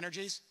old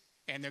energies,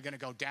 and they're going to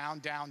go down,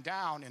 down,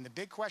 down. And the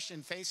big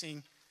question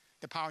facing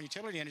the power and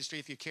utility industry,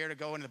 if you care to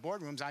go into the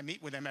boardrooms, I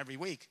meet with them every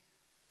week,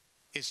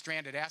 is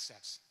stranded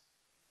assets.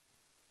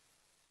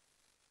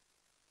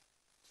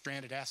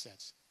 Stranded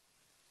assets.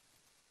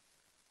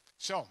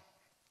 So,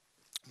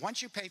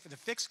 once you pay for the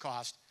fixed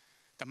cost,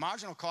 the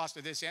marginal cost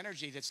of this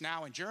energy that's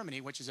now in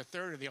Germany, which is a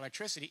third of the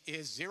electricity,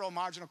 is zero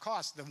marginal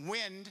cost. The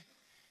wind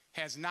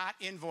has not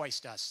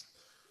invoiced us.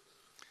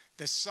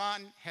 The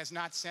sun has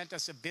not sent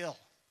us a bill.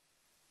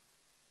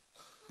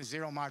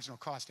 Zero marginal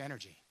cost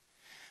energy.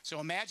 So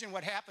imagine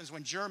what happens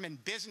when German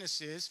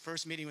businesses,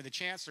 first meeting with the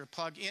chancellor,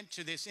 plug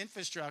into this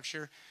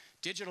infrastructure,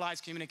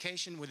 digitalized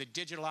communication with a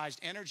digitalized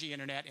energy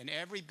internet, and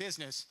every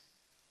business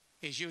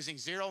is using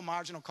zero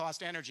marginal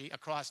cost energy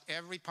across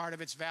every part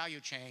of its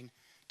value chain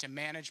to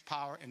manage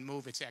power and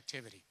move its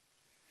activity.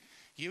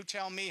 You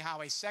tell me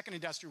how a second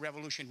industrial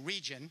revolution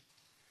region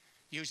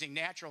using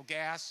natural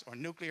gas or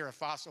nuclear or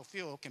fossil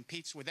fuel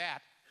competes with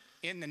that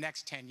in the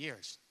next 10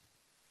 years.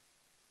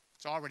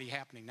 It's already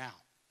happening now.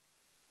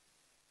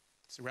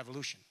 It's a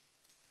revolution.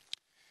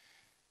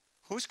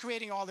 Who's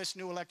creating all this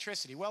new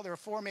electricity? Well, there are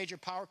 4 major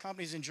power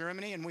companies in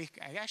Germany, and we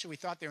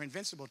thought they were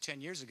invincible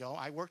 10 years ago.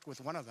 I worked with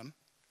one of them.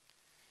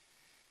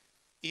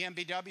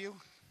 EnBW,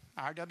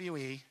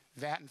 RWE,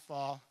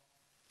 Vattenfall,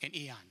 and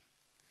E.ON.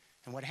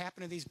 And what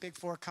happened to these big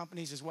 4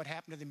 companies is what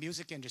happened to the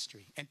music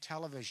industry and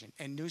television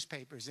and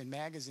newspapers and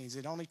magazines.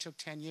 It only took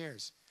 10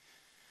 years.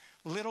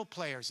 Little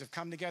players have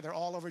come together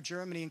all over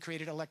Germany and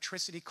created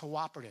electricity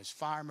cooperatives,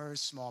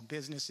 farmers, small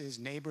businesses,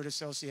 neighborhood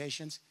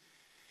associations.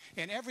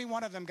 And every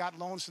one of them got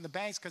loans from the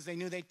banks because they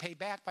knew they'd pay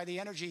back by the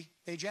energy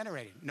they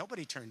generated.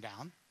 Nobody turned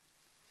down.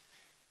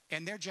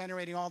 And they're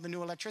generating all the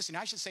new electricity.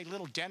 And I should say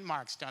little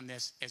Denmark's done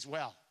this as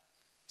well.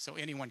 So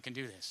anyone can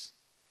do this.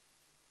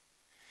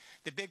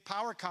 The big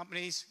power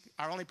companies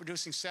are only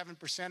producing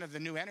 7% of the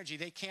new energy.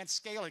 They can't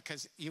scale it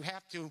because you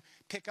have to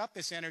pick up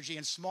this energy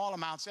in small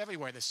amounts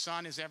everywhere. The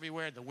sun is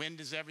everywhere, the wind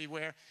is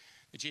everywhere,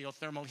 the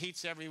geothermal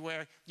heat's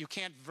everywhere. You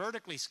can't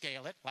vertically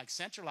scale it like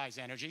centralized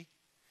energy.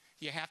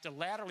 You have to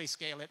laterally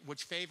scale it,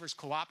 which favors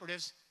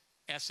cooperatives,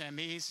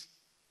 SMEs,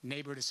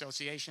 neighborhood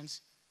associations,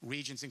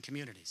 regions, and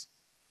communities.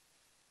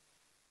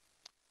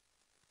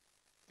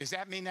 Does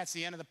that mean that's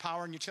the end of the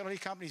power and utility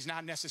companies?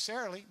 Not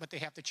necessarily, but they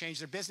have to change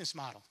their business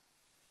model.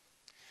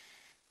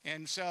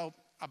 And so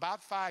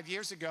about 5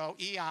 years ago,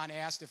 E.ON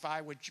asked if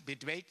I would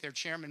debate their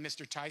chairman,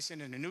 Mr.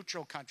 Tyson, in a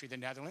neutral country, the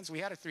Netherlands. We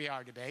had a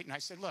 3-hour debate, and I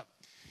said, look,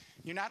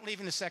 you're not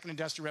leaving the second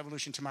industrial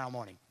revolution tomorrow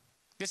morning.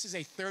 This is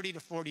a 30 to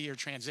 40-year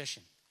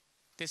transition.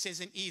 This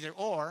isn't either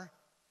or.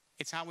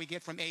 It's how we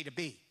get from A to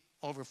B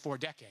over 4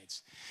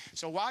 decades.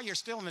 So while you're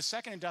still in the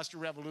second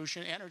industrial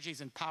revolution,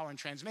 energies and power and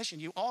transmission,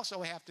 you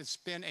also have to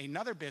spin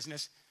another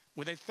business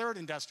with a third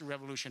industrial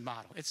revolution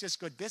model. It's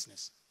just good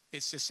business.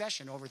 It's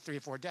succession over 3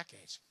 or 4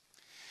 decades.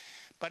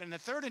 But in the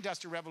third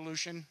industrial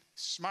revolution,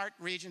 smart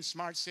regions,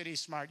 smart cities,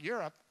 smart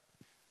Europe,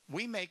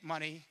 we make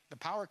money, the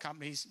power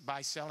companies,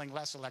 by selling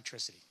less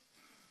electricity.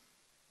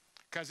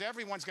 Because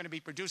everyone's going to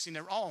be producing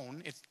their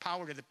own. It's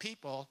power to the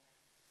people.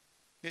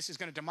 This is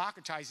going to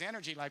democratize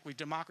energy like we've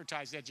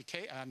democratized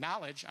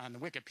knowledge on the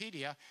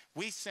Wikipedia.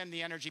 We send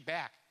the energy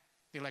back,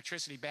 the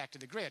electricity back to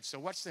the grid. So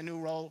what's the new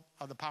role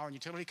of the power and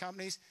utility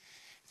companies?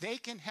 They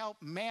can help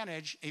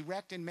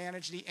erect and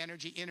manage the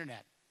energy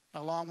internet,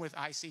 along with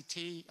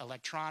ICT,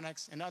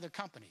 electronics, and other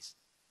companies.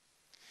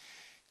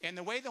 And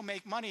the way they'll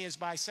make money is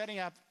by setting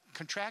up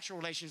contractual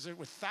relationships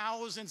with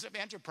thousands of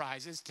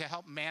enterprises to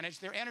help manage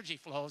their energy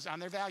flows on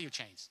their value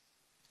chains.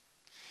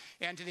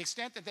 And to the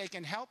extent that they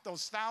can help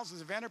those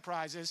thousands of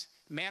enterprises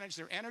manage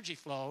their energy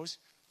flows,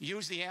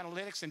 use the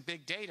analytics and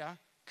big data,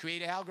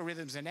 create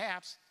algorithms and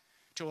apps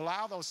to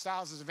allow those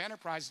thousands of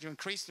enterprises to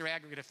increase their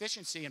aggregate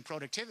efficiency and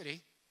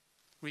productivity,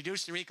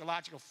 reduce their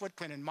ecological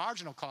footprint and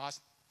marginal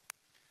cost,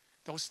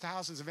 those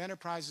thousands of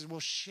enterprises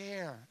will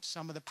share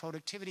some of the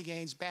productivity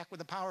gains back with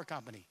the power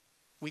company.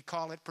 We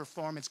call it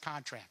performance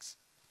contracts.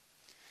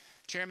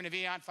 Chairman of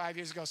E.ON 5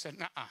 years ago said,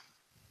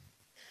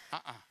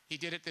 He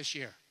did it this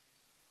year.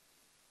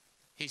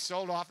 He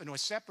sold off into a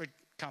separate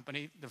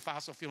company, the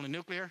fossil fuel and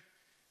nuclear.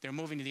 They're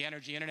moving to the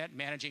energy internet,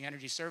 managing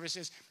energy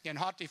services. In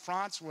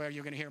Haute-de-France, where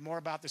you're going to hear more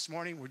about this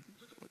morning, we're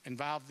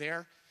involved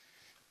there.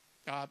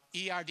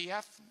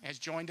 ERDF has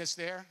joined us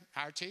there,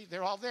 RT,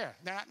 they're all there.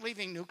 They're not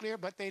leaving nuclear,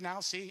 but they now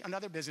see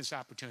another business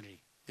opportunity.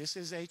 This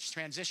is a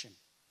transition.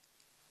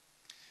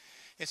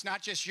 It's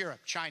not just Europe,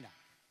 China.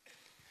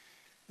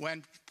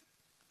 When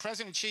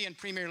President Xi and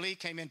Premier Li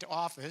came into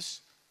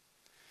office,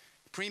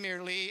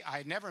 Premier Li, I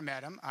had never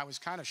met him. I was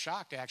kind of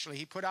shocked, actually.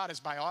 He put out his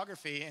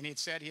biography, and he had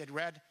said he had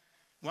read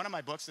one of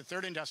my books, The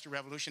Third Industrial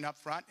Revolution, up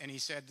front, and he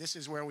said, this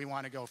is where we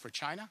want to go for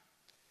China.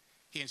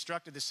 He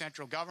instructed the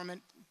central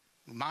government,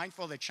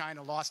 mindful that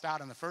China lost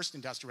out on the first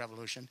industrial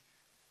revolution,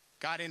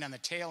 got in on the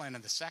tail end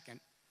of the second,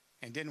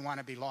 and didn't want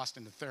to be lost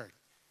in the third.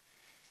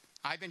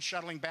 I've been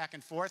shuttling back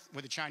and forth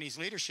with the Chinese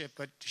leadership,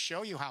 but to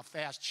show you how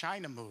fast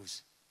China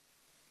moves.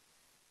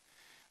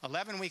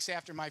 11 weeks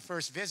after my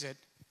first visit,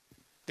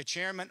 the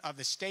chairman of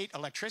the state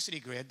electricity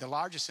grid, the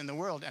largest in the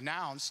world,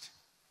 announced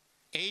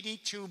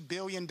 $82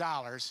 billion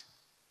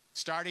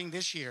starting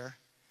this year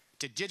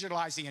to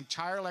digitalize the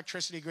entire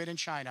electricity grid in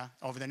China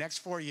over the next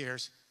 4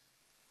 years,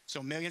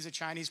 so millions of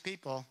Chinese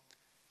people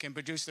can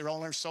produce their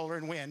own solar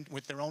and wind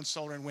with their own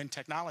solar and wind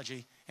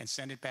technology and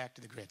send it back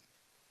to the grid.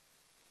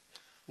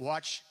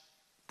 Watch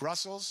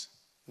Brussels,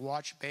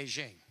 watch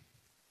Beijing,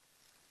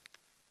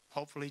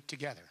 hopefully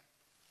together.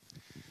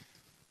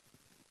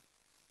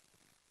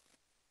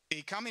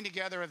 The coming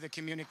together of the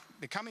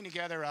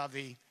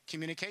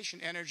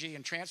communication, energy,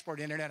 and transport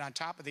internet on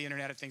top of the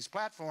Internet of Things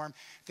platform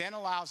then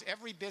allows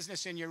every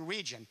business in your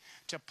region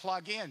to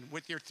plug in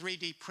with your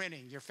 3D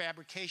printing, your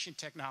fabrication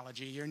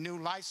technology, your new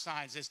life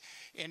sciences.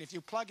 And if you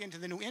plug into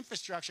the new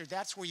infrastructure,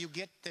 that's where you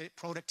get the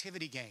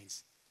productivity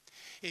gains.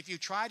 If you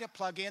try to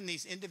plug in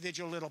these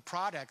individual little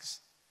products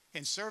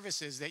and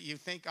services that you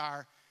think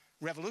are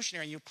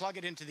revolutionary, and you plug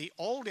it into the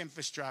old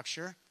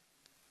infrastructure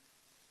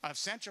of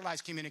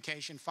centralized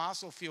communication,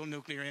 fossil fuel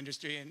nuclear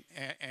industry,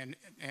 and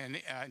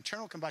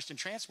internal combustion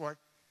transport,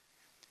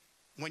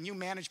 when you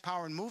manage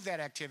power and move that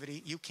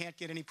activity, you can't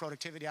get any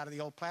productivity out of the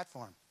old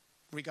platform,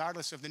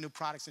 regardless of the new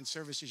products and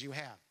services you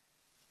have.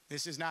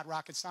 This is not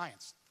rocket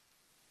science.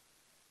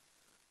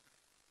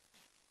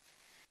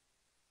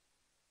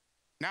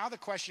 Now the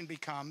question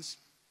becomes,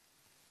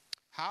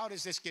 how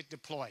does this get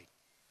deployed?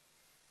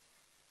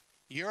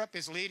 Europe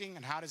is leading,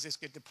 and how does this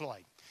get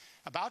deployed?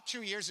 About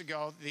 2 years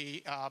ago,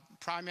 the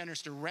Prime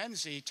Minister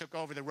Renzi took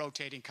over the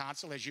rotating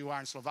council, as you are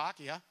in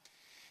Slovakia.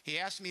 He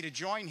asked me to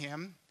join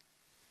him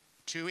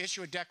to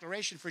issue a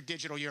declaration for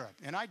digital Europe,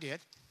 and I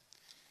did.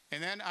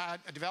 And then I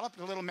developed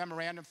a little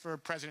memorandum for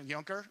President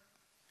Juncker,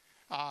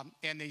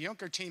 and the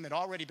Juncker team had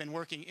already been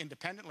working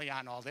independently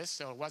on all this,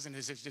 so it wasn't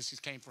as if this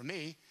came from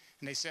me.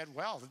 And they said,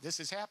 well, this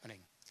is happening.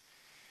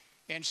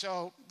 And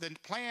so the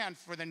plan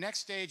for the next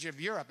stage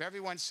of Europe,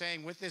 everyone's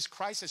saying with this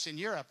crisis in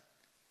Europe,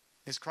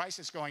 this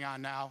crisis going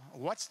on now,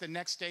 what's the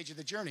next stage of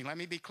the journey? Let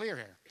me be clear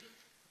here.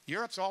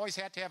 Europe's always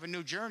had to have a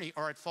new journey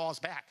or it falls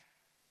back.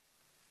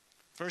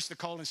 First the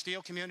coal and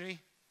steel community,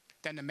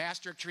 then the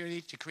Maastricht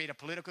Treaty to create a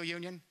political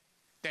union,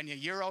 then the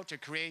euro to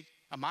create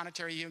a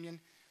monetary union,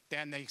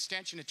 then the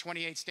extension to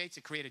 28 states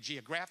to create a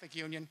geographic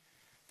union,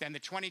 then the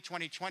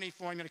 20-20-20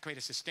 formula to create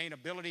a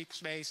sustainability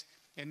space,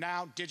 and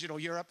now digital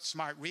Europe,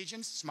 smart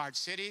regions, smart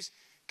cities,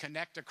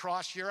 connect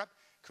across Europe,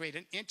 create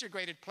an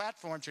integrated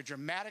platform to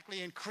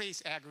dramatically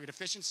increase aggregate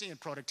efficiency and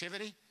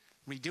productivity,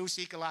 reduce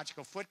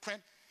ecological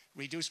footprint,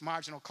 reduce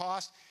marginal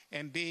cost,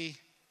 and be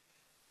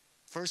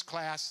first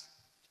class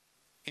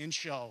in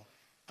show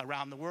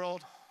around the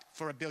world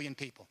for 1 billion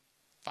people.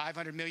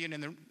 500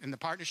 million in the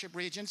partnership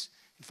regions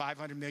and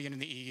 500 million in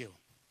the EU.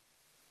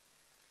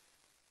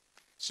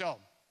 So,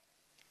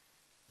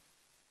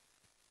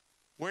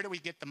 where do we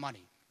get the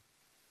money?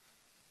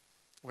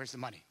 Where's the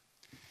money?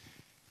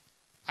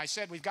 I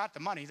said we've got the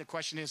money. The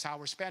question is how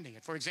we're spending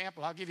it. For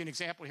example, I'll give you an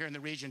example here in the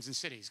regions and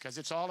cities because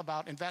it's all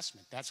about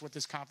investment. That's what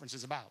this conference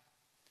is about.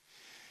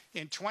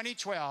 In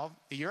 2012,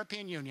 the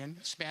European Union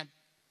spent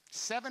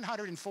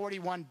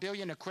 $741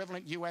 billion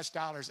equivalent US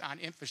dollars on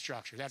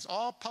infrastructure. That's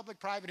all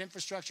public-private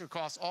infrastructure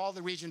across all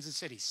the regions and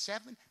cities.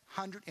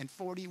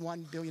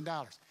 $741 billion.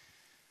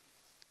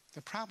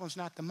 The problem's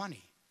not the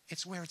money.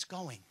 It's where it's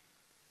going.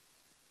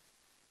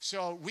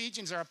 So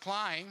regions are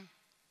applying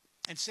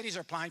and cities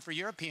are applying for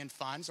European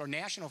funds or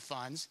national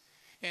funds,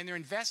 and they're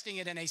investing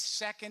it in a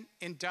second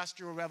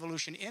industrial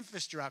revolution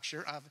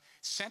infrastructure of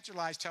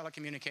centralized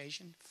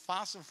telecommunication,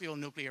 fossil fuel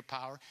nuclear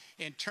power,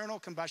 internal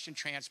combustion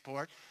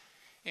transport,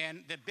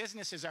 and the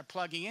businesses are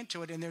plugging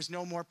into it and there's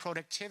no more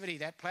productivity.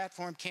 That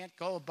platform can't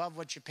go above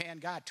what Japan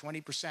got,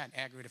 20%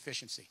 aggregate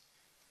efficiency.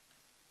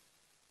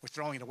 We're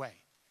throwing it away.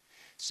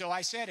 So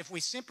I said if we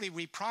simply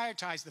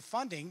reprioritize the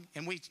funding,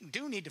 and we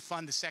do need to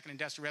fund the second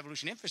industrial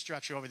revolution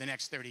infrastructure over the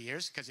next 30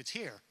 years because it's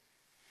here.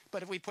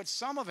 But if we put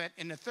some of it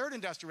in the third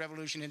industrial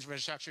revolution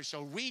infrastructure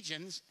so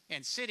regions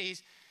and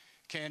cities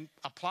can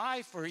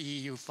apply for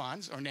EU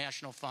funds or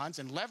national funds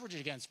and leverage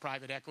it against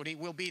private equity,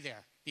 we'll be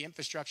there, the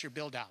infrastructure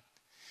build out.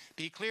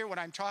 Be clear, what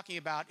I'm talking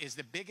about is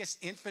the biggest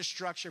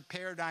infrastructure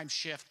paradigm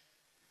shift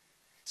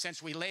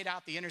since we laid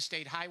out the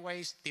interstate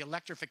highways, the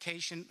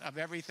electrification of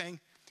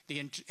everything, the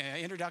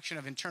introduction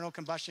of internal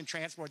combustion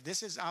transport.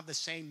 This is of the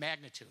same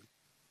magnitude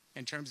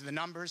in terms of the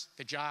numbers,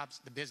 the jobs,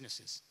 the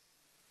businesses.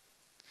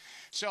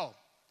 So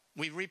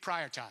we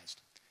reprioritized.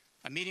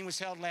 A meeting was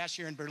held last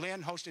year in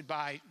Berlin, hosted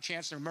by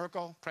Chancellor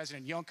Merkel,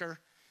 President Juncker,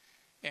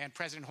 and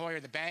President Hoyer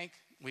of the bank.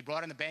 We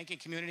brought in the banking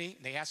community.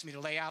 They asked me to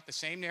lay out the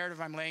same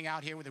narrative I'm laying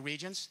out here with the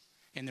regions.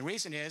 And the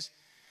reason is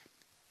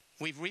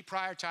we've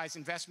reprioritized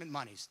investment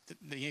monies,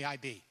 the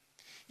EIB.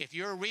 If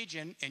you're a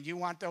region and you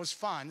want those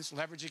funds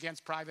leveraged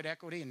against private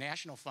equity and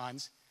national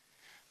funds,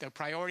 the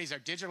priorities are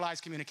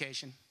digitalized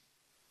communication,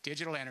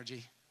 digital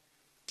energy,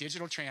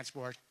 digital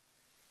transport,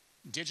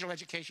 digital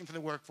education for the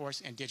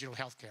workforce, and digital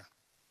healthcare.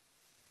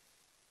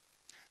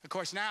 Of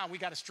course, now we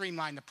got to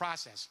streamline the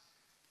process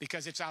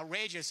because it's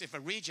outrageous if a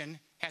region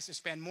has to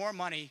spend more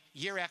money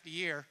year after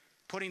year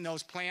putting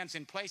those plans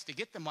in place to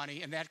get the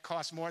money, and that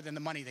costs more than the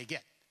money they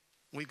get.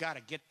 We've got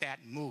to get that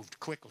moved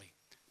quickly.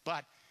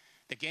 But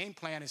the game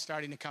plan is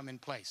starting to come in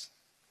place.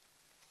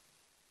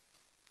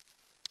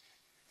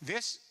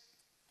 This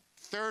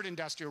third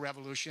industrial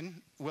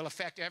revolution will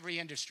affect every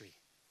industry.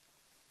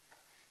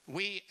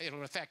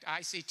 It'll affect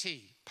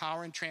ICT,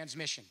 power and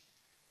transmission,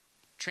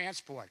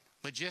 transport,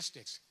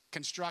 logistics,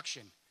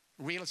 construction,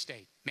 real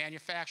estate,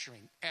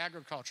 manufacturing,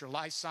 agriculture,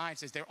 life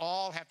sciences. They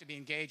all have to be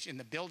engaged in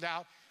the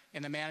build-out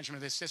and the management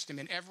of this system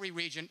in every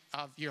region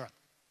of Europe.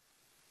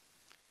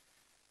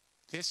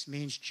 This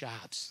means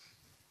jobs.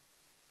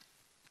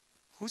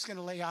 Who's going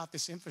to lay out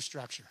this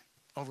infrastructure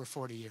over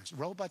 40 years?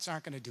 Robots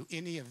aren't going to do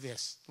any of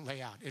this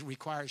layout. It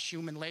requires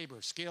human labor,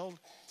 skilled,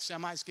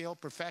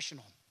 semi-skilled,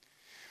 professional.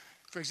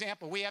 For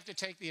example, we have to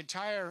take the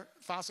entire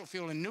fossil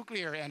fuel and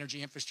nuclear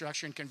energy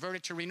infrastructure and convert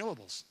it to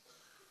renewables.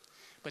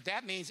 But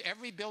that means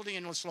every building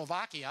in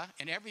Slovakia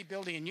and every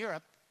building in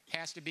Europe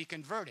has to be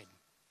converted.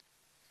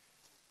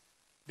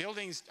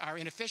 Buildings are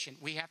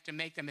inefficient. We have to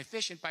make them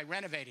efficient by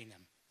renovating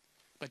them.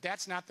 But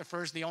that's not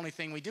the only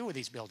thing we do with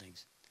these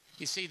buildings.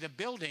 You see, the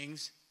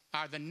buildings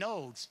are the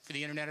nodes for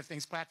the Internet of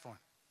Things platform.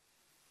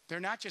 They're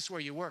not just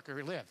where you work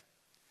or live.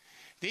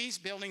 These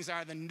buildings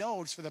are the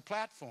nodes for the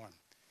platform.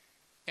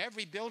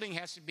 Every building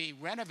has to be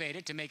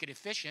renovated to make it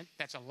efficient.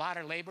 That's a lot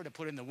of labor to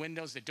put in the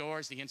windows, the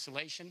doors, the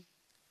insulation.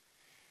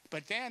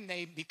 But then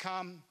they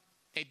become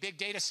a big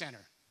data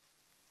center.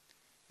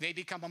 They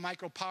become a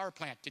micro power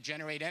plant to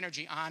generate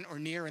energy on or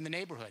near in the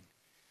neighborhood.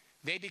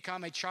 They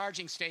become a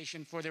charging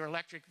station for their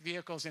electric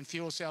vehicles and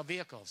fuel cell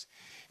vehicles.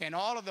 And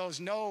all of those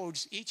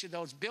nodes, each of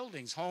those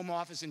buildings, home,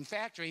 office, and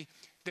factory,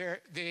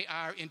 they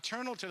are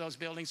internal to those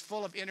buildings,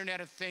 full of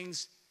Internet of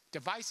Things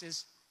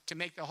devices to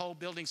make the whole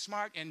building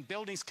smart, and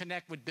buildings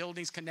connect with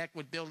buildings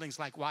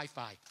like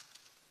Wi-Fi.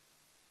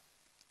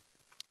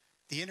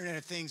 The Internet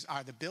of Things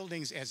are the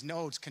buildings as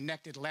nodes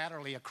connected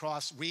laterally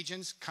across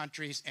regions,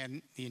 countries,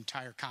 and the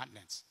entire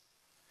continents.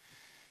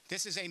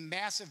 This is a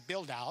massive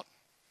build-out.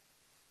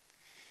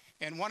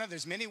 And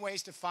there's many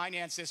ways to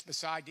finance this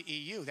beside the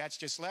EU. That's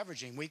just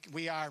leveraging.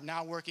 We are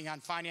now working on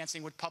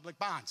financing with public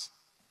bonds,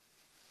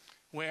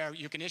 where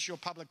you can issue a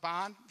public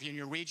bond in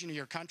your region or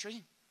your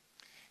country,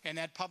 and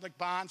that public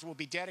bonds will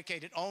be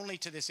dedicated only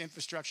to this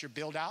infrastructure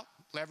build-out,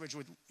 leveraged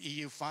with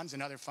EU funds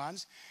and other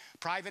funds.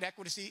 Private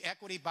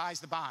equity buys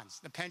the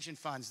bonds, the pension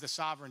funds, the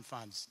sovereign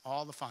funds,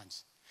 all the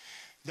funds.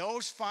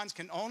 Those funds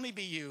can only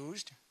be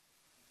used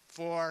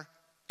for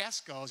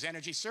ESCOs,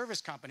 energy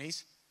service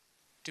companies,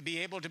 to be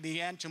able to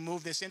begin to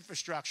move this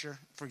infrastructure,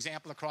 for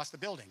example, across the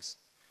buildings.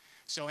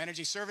 So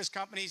energy service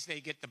companies, they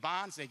get the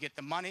bonds, they get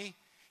the money,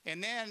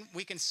 and then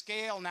we can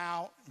scale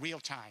now real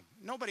time.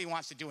 Nobody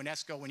wants to do an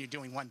ESCO when you're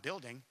doing one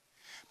building,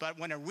 but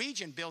when a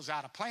region builds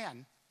out a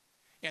plan,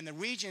 and the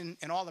region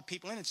and all the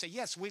people in it say,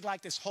 yes, we'd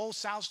like this whole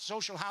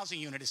social housing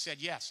unit has said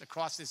yes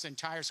across this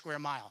entire square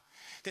mile.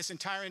 This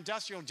entire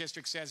industrial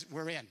district says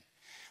we're in.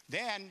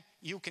 Then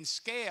you can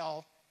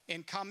scale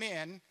and come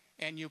in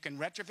and you can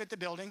retrofit the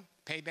building,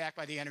 pay back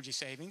by the energy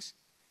savings,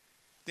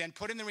 then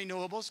put in the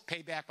renewables,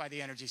 pay back by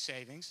the energy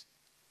savings,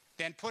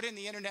 then put in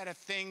the Internet of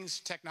Things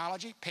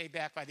technology, pay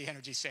back by the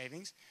energy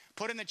savings,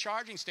 put in the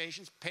charging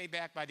stations, pay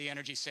back by the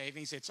energy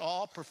savings. It's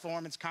all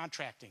performance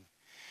contracting.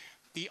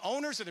 The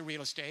owners of the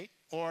real estate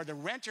or the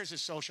renters of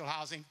social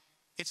housing,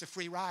 it's a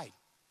free ride.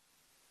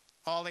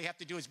 All they have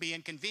to do is be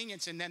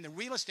inconvenienced, and then the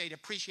real estate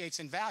appreciates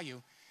in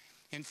value.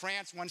 In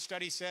France, one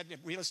study said that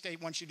real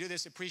estate, once you do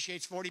this,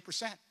 appreciates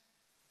 40%.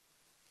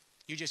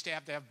 You just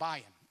have to have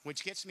buy-in,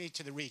 which gets me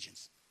to the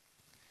regions.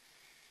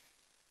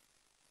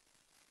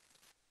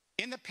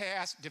 In the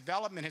past,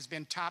 development has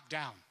been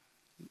top-down.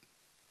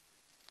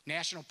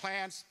 National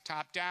plans,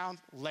 top-down,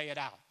 lay it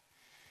out.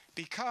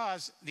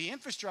 Because the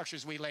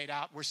infrastructures we laid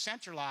out were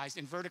centralized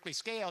and vertically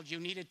scaled, you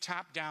needed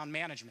top-down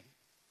management,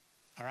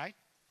 all right?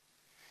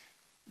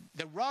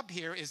 The rub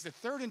here is the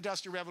third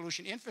industrial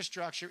revolution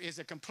infrastructure is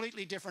a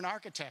completely different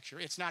architecture.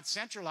 It's not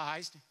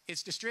centralized,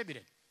 it's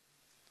distributed.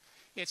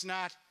 It's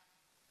not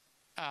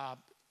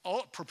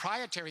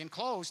proprietary and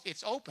closed,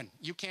 it's open.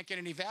 You can't get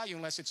any value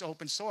unless it's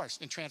open source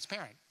and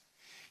transparent.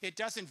 It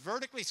doesn't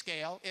vertically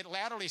scale, it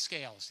laterally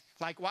scales,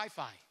 like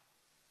Wi-Fi.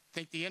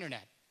 Think the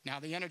internet, now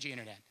the energy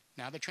internet,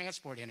 now the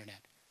transport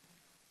internet,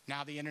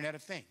 now the Internet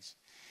of Things.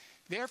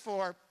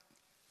 Therefore,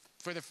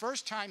 for the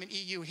first time in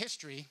EU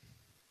history,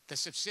 the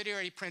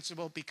subsidiary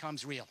principle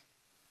becomes real.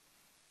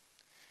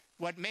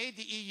 What made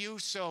the EU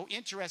so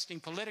interesting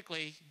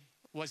politically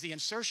was the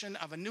insertion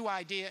of a new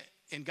idea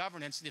in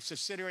governance, the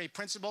subsidiary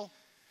principle,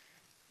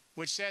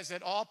 which says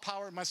that all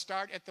power must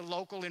start at the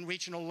local and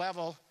regional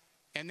level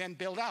and then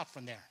build out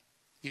from there.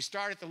 You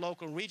start at the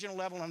local and regional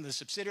level under the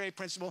subsidiary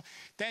principle,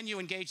 then you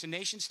engage the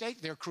nation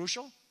state. They're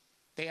crucial.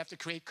 They have to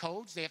create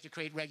codes, they have to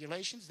create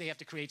regulations, they have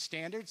to create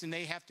standards, and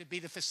they have to be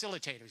the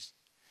facilitators.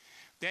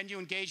 Then you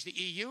engage the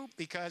EU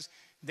because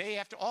they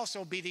have to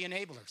also be the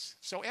enablers.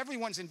 So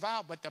everyone's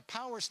involved, but the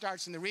power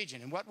starts in the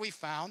region. And what we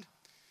found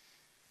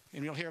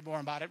and you'll hear more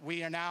about it.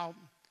 We are now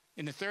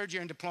in the third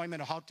year in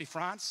deployment of Haute de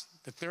France,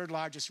 the third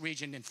largest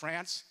region in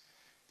France.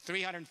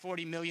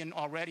 340 million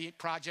already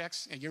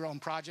projects, euro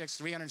projects,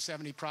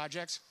 370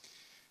 projects.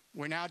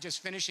 We're now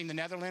just finishing the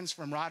Netherlands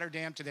from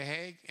Rotterdam to The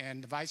Hague,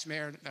 and the Vice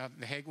Mayor of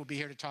The Hague will be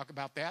here to talk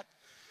about that.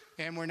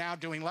 And we're now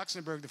doing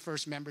Luxembourg, the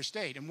first member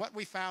state. And what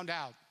we found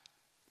out,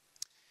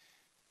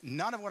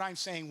 none of what I'm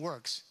saying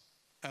works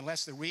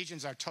unless the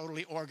regions are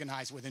totally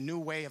organized with a new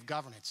way of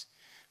governance,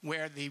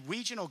 where the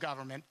regional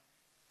government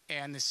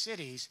and the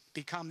cities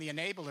become the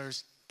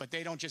enablers, but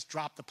they don't just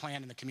drop the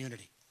plan in the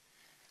community.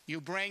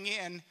 You bring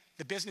in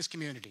the business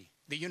community,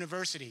 the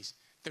universities,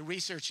 the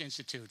research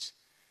institutes.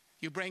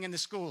 You bring in the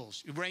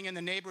schools. You bring in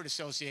the neighborhood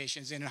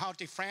associations. And in Haute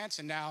de France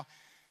and now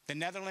the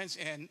Netherlands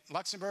and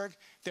Luxembourg,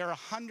 there are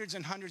hundreds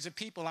and hundreds of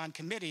people on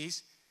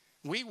committees.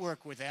 We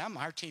work with them.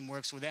 Our team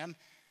works with them.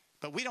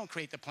 But we don't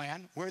create the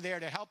plan. We're there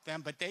to help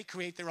them, but they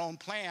create their own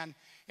plan,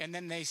 and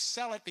then they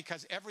sell it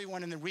because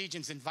everyone in the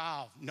region's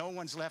involved. No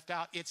one's left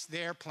out. It's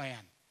their plan.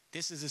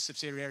 This is a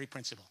subsidiary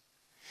principle.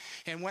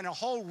 And when a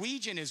whole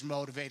region is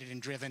motivated and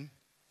driven,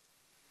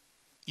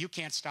 you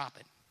can't stop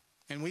it.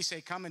 And we say,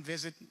 come and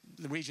visit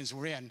the regions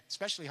we're in,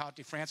 especially Haute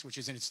de France, which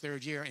is in its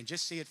third year, and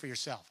just see it for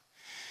yourself.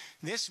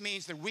 This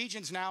means the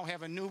regions now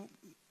have a new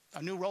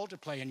role to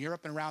play in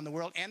Europe and around the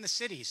world, and the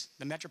cities,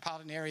 the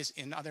metropolitan areas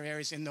in other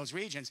areas in those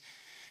regions.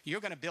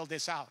 You're going to build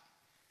this out.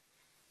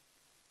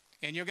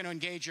 And you're going to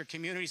engage your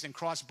communities and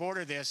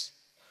cross-border this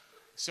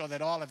so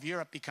that all of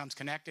Europe becomes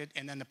connected,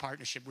 and then the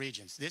partnership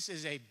regions. This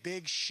is a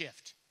big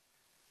shift.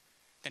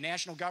 The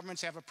national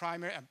governments have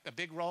a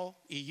big role.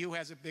 EU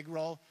has a big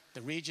role.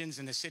 The regions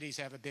and the cities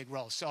have a big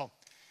role. So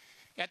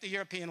at the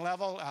European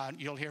level,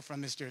 you'll hear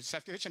from Mr.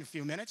 Šefčovič in a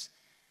few minutes,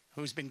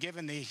 who's been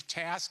given the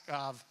task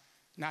of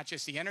not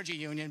just the Energy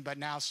Union, but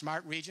now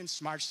Smart Regions,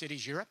 Smart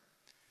Cities Europe,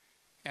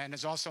 and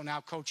is also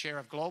now co-chair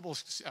of Global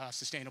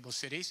Sustainable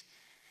Cities,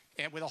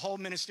 and with a whole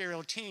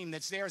ministerial team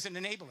that's there as an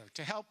enabler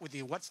to help with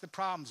you. What's the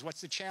problems?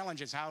 What's the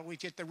challenges? How do we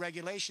get the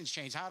regulations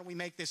changed? How do we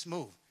make this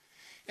move?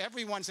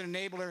 Everyone's an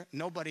enabler.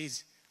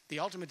 Nobody's the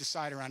ultimate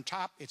decider on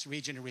top. It's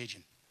region to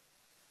region.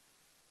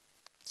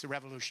 It's a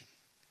revolution.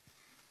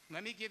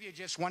 Let me give you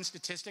just one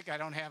statistic. I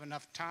don't have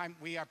enough time.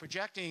 We are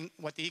projecting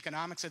what the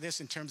economics of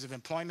this in terms of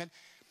employment.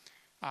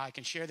 I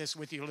can share this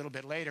with you a little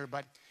bit later,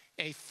 but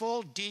a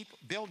full, deep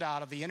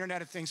build-out of the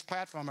Internet of Things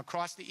platform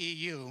across the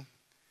EU,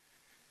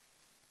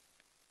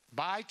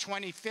 by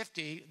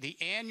 2050, the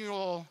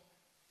annual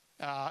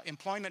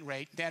employment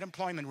rate, net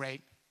employment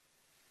rate,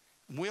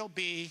 will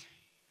be,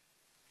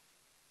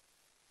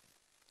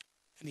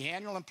 the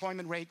annual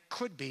employment rate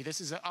could be,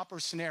 this is an upper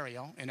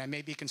scenario, and I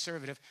may be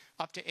conservative,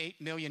 up to 8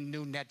 million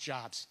new net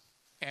jobs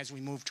as we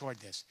move toward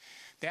this.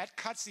 That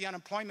cuts the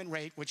unemployment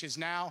rate, which is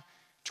now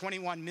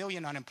 21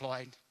 million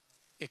unemployed.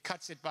 It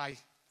cuts it by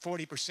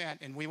 40%,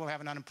 and we will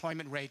have an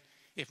unemployment rate,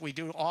 if we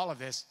do all of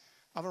this,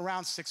 of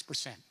around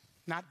 6%.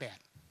 Not bad.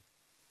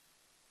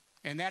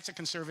 And that's a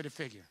conservative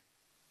figure.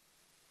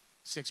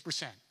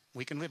 6%.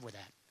 We can live with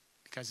that,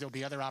 because there'll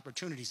be other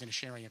opportunities in a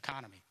sharing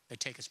economy that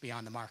take us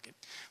beyond the market.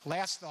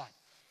 Last thought.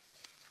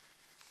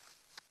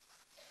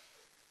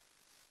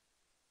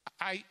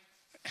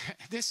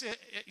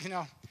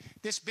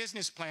 This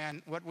business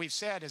plan, what we've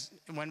said is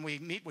when we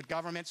meet with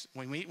governments,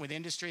 when we meet with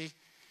industry,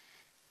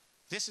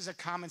 this is a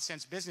common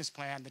sense business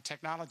plan. The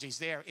technology's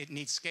there. It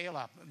needs scale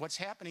up. What's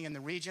happening in the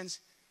regions,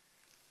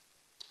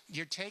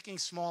 you're taking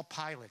small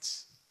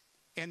pilots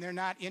and they're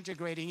not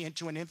integrating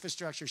into an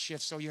infrastructure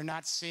shift, so you're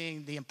not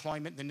seeing the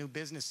employment, the new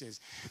businesses.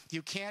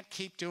 You can't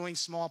keep doing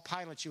small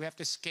pilots. You have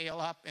to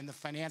scale up, and the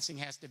financing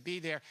has to be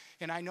there.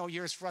 And I know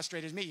you're as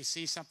frustrated as me. You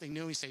see something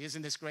new, you say,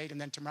 isn't this great? And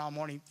then tomorrow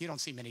morning, you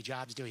don't see many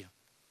jobs, do you?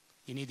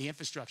 You need the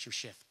infrastructure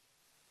shift.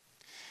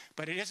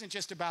 But it isn't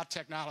just about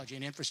technology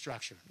and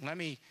infrastructure. Let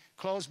me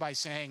close by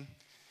saying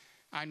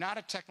I'm not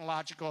a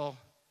technological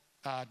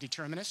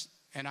determinist,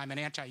 and I'm an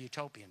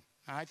anti-utopian.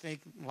 I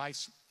think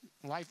life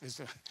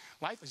is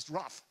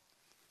rough.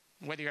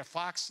 Whether you're a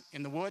fox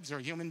in the woods or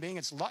a human being,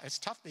 it's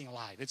tough being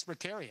alive. It's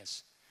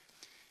precarious.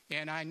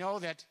 And I know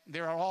that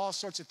there are all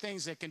sorts of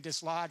things that can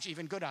dislodge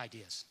even good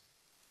ideas.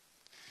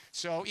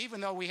 So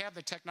even though we have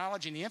the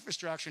technology and the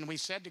infrastructure, and we've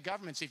said to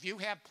governments, if you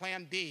have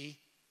plan B,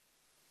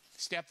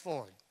 step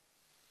forward.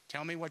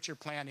 Tell me what your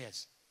plan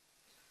is.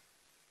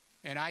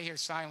 And I hear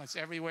silence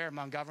everywhere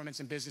among governments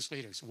and business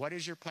leaders. What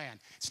is your plan?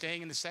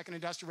 Staying in the second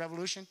industrial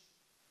revolution?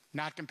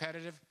 Not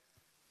competitive?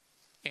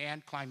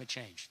 And climate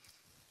change.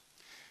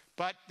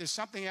 But there's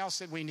something else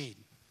that we need.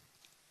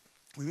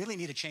 We really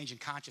need a change in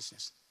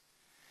consciousness,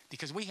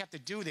 because we have to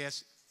do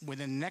this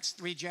within the next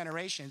 3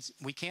 generations.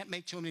 We can't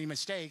make too many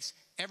mistakes.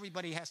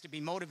 Everybody has to be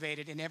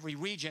motivated in every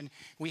region.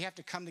 We have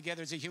to come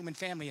together as a human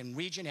family in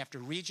region after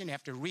region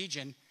after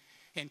region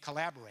and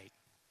collaborate.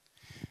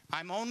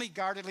 I'm only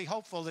guardedly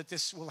hopeful that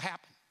this will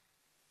happen.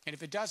 And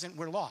if it doesn't,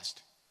 we're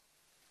lost.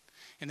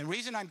 And the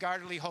reason I'm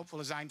guardedly hopeful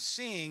is I'm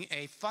seeing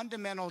a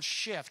fundamental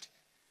shift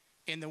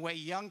in the way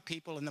young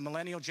people in the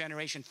millennial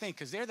generation think,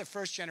 because they're the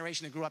first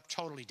generation that grew up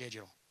totally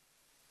digital.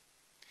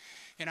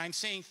 And I'm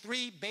seeing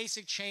three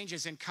basic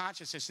changes in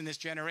consciousness in this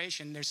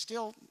generation. They're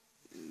still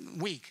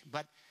weak,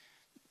 but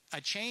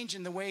a change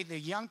in the way the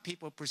young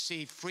people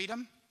perceive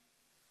freedom,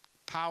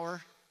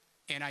 power,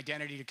 and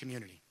identity to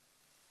community.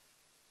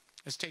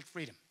 Let's take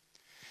freedom.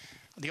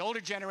 The older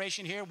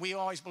generation here, we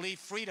always believed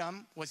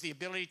freedom was the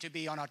ability to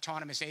be an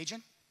autonomous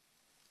agent,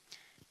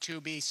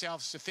 to be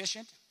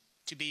self-sufficient,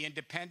 to be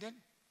independent,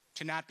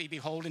 to not be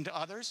beholden to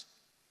others,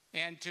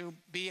 and to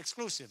be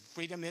exclusive.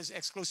 Freedom is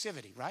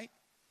exclusivity, right?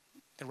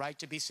 The right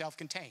to be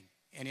self-contained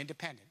and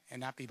independent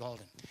and not be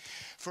beholden.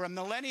 For a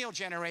millennial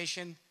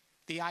generation,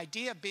 the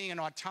idea of being an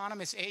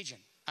autonomous agent,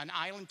 an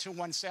island to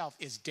oneself,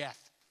 is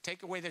death.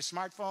 Take away their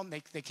smartphone,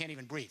 they can't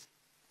even breathe.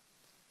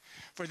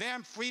 For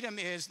them, freedom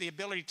is the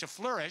ability to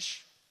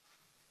flourish,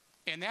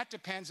 and that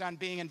depends on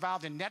being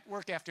involved in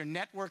network after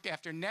network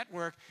after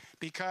network,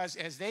 because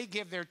as they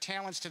give their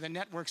talents to the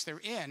networks they're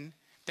in,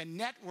 the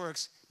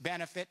networks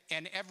benefit,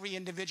 and every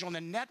individual in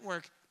the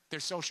network, their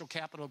social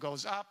capital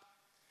goes up.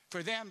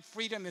 For them,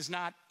 freedom is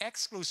not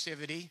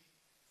exclusivity,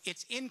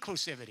 it's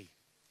inclusivity.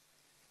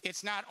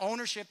 It's not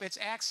ownership, it's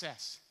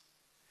access.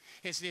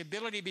 It's the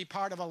ability to be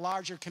part of a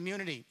larger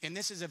community. And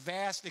this is a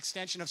vast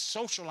extension of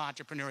social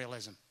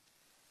entrepreneurialism.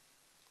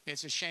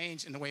 It's a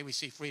change in the way we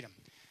see freedom.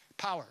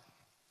 Power.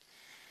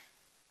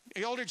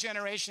 The older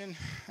generation,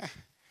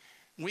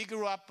 we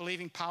grew up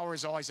believing power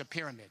is always a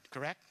pyramid,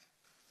 correct?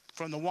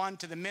 From the 1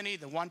 to the many,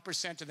 the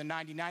 1% to the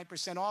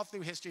 99%, all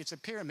through history it's a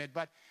pyramid,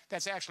 but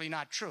that's actually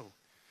not true.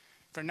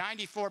 For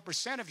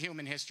 94% of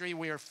human history,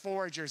 we are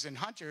foragers and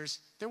hunters.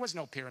 There was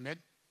no pyramid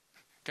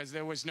because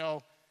there was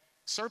no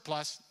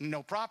surplus,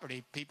 no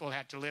property. People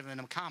had to live in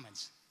the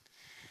commons.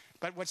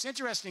 But what's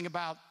interesting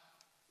about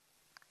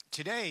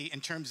today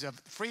in terms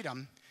of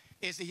freedom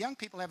is the young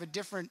people have a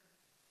different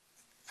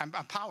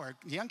power.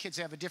 The young kids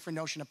have a different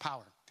notion of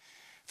power.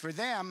 For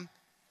them,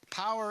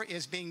 power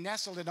is being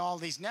nestled in all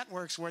these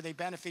networks where they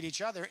benefit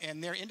each other,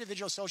 and their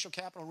individual social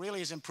capital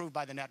really is improved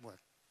by the network.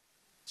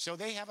 So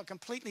they have a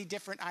completely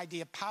different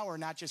idea of power,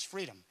 not just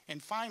freedom.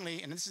 And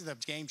finally, and this is the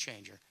game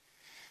changer,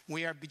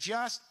 we are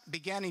just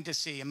beginning to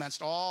see,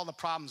 amongst all the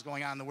problems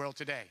going on in the world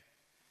today,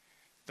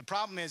 the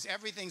problem is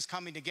everything's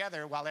coming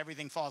together while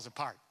everything falls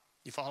apart.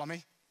 You follow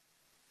me?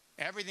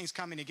 Everything's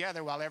coming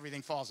together while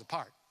everything falls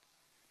apart.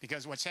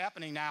 Because what's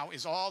happening now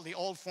is all the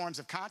old forms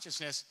of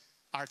consciousness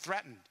are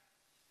threatened.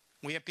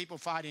 We have people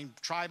fighting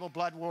tribal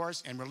blood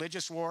wars and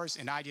religious wars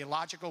and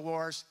ideological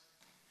wars,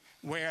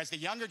 whereas the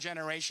younger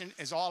generation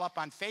is all up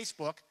on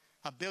Facebook,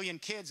 1 billion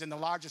kids in the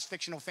largest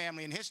fictional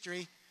family in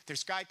history. They're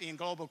Skyping in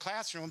global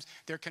classrooms.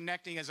 They're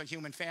connecting as a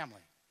human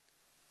family.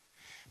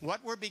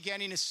 What we're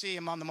beginning to see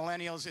among the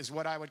millennials is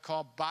what I would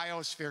call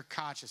biosphere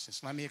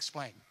consciousness. Let me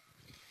explain.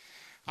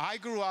 I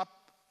grew up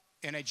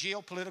in a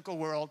geopolitical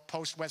world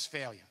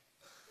post-Westphalia,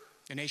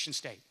 the nation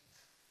state.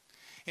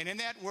 And in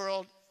that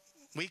world,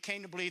 we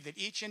came to believe that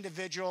each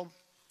individual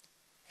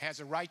has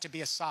a right to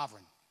be a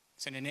sovereign.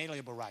 It's an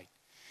inalienable right.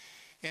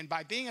 And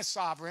by being a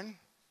sovereign,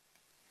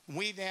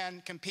 we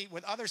then compete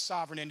with other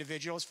sovereign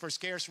individuals for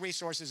scarce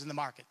resources in the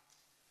market.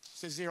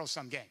 It's a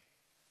zero-sum game.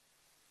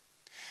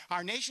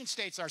 Our nation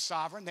states are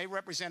sovereign. They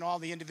represent all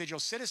the individual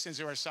citizens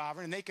who are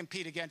sovereign, and they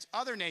compete against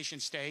other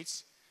nation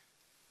states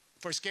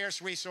for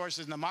scarce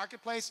resources in the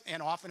marketplace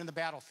and often in the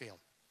battlefield.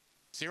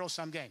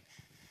 Zero-sum game.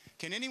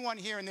 Can anyone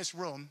here in this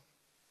room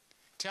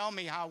tell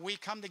me how we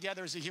come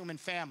together as a human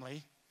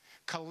family,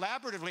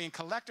 collaboratively and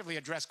collectively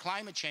address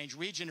climate change,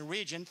 region to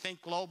region,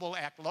 think global,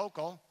 act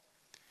local?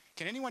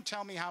 Can anyone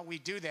tell me how we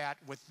do that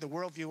with the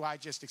worldview I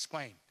just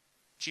explained?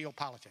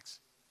 Geopolitics.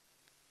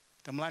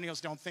 The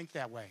millennials don't think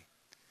that way.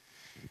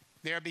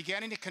 They're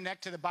beginning to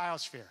connect to the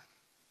biosphere.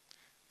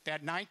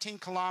 That 19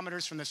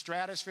 kilometers from the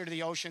stratosphere to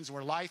the oceans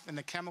where life and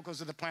the chemicals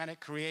of the planet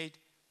create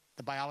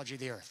the biology of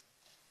the earth.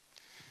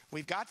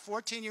 We've got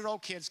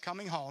 14-year-old kids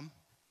coming home,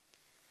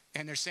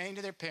 and they're saying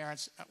to their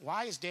parents,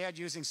 why is Dad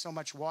using so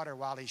much water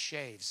while he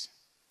shaves?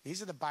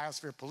 These are the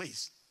biosphere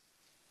police.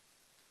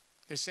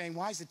 They're saying,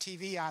 why is the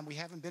TV on? We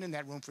haven't been in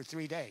that room for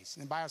 3 days.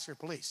 And the biosphere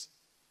police.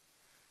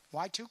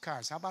 Why 2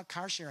 cars? How about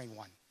car sharing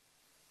one?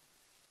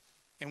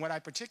 And what I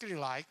particularly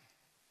like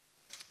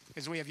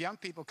is we have young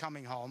people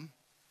coming home,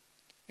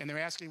 and they're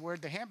asking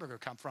where'd the hamburger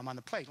come from on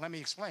the plate. Let me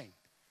explain.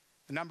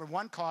 The number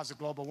 1 cause of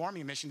global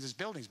warming emissions is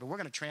buildings, but we're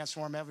going to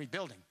transform every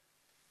building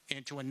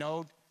into a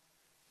node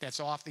that's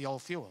off the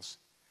old fuels.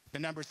 The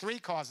number 3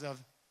 cause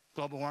of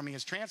global warming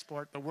is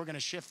transport, but we're going to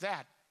shift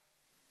that.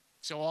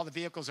 So all the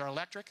vehicles are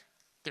electric,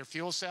 they're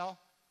fuel cell,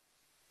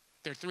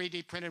 they're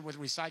 3D printed with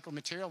recycled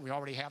material. We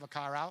already have a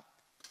car out,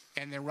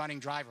 and they're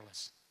running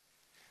driverless.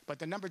 But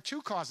the number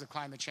 2 cause of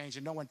climate change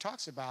that no one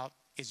talks about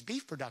is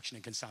beef production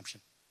and consumption.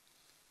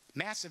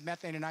 Massive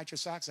methane and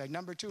nitrous oxide.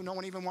 Number 2, no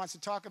one even wants to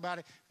talk about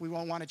it. We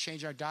won't want to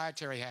change our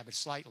dietary habits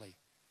slightly.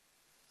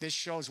 This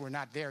shows we're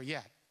not there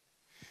yet.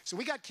 So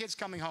we got kids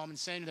coming home and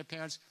saying to their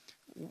parents,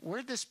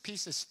 where'd this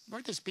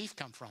beef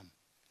come from?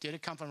 Did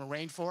it come from a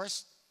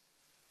rainforest?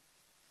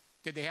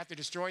 Did they have to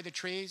destroy the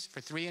trees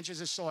for 3 inches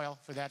of soil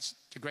for that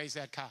to graze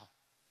that cow?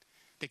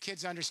 The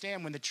kids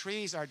understand when the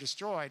trees are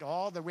destroyed,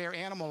 all the rare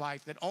animal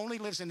life that only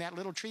lives in that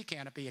little tree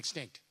canopy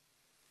extinct.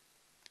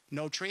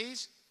 No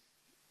trees,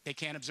 they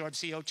can't absorb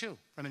CO2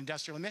 from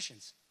industrial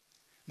emissions.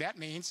 That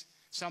means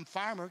some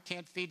farmer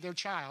can't feed their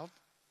child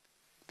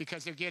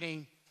because they're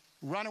getting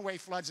runaway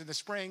floods in the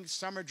spring,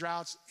 summer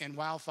droughts, and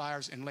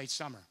wildfires in late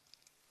summer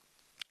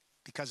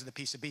because of the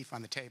piece of beef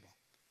on the table.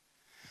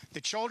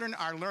 The children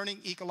are learning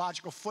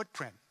ecological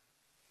footprint.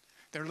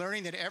 They're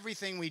learning that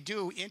everything we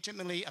do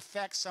intimately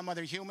affects some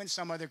other human,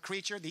 some other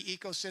creature, the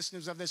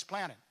ecosystems of this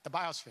planet, the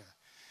biosphere.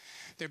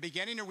 They're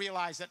beginning to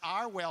realize that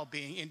our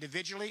well-being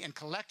individually and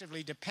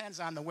collectively depends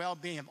on the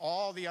well-being of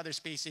all the other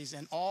species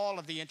and all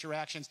of the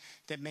interactions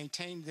that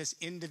maintain this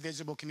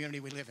indivisible community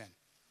we live in.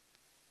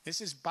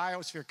 This is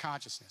biosphere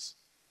consciousness.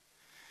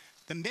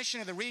 The mission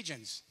of the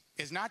regions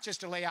is not just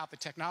to lay out the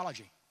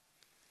technology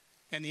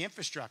and the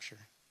infrastructure.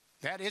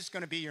 That is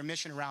going to be your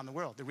mission around the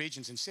world, the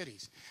regions and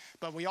cities.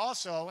 But we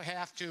also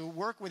have to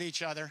work with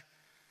each other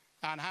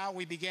on how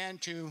we begin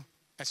to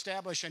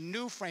establish a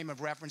new frame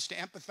of reference to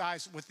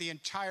empathize with the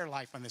entire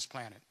life on this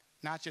planet,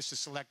 not just a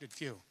selected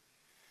few.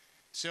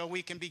 So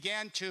we can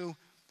begin to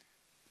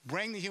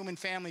bring the human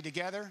family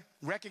together,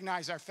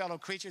 recognize our fellow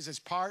creatures as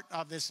part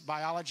of this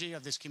biology,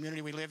 of this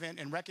community we live in,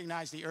 and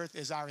recognize the earth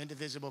is our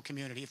indivisible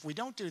community. If we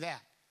don't do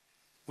that,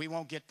 we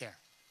won't get there.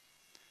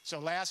 So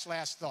last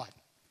thought.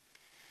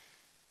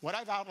 What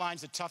I've outlined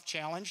is a tough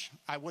challenge.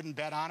 I wouldn't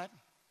bet on it.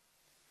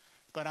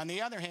 But on the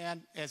other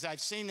hand, as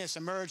I've seen this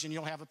emerge, and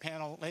you'll have a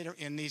panel later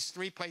in these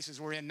 3 places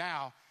we're in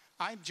now,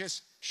 I'm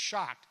just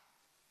shocked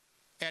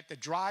at the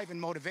drive and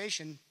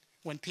motivation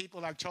when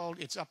people are told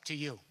it's up to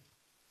you.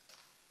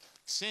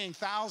 Seeing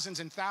thousands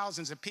and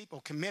thousands of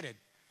people committed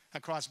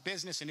across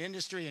business and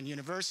industry and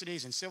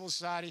universities and civil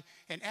society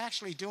and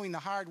actually doing the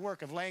hard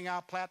work of laying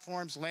out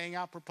platforms, laying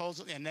out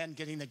proposals, and then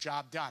getting the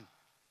job done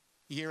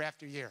year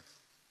after year.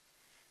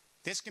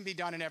 This can be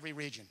done in every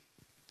region.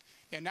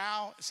 And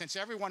now, since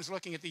everyone's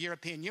looking at the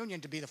European Union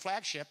to be the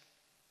flagship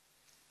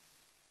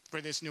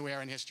for this new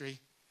era in history,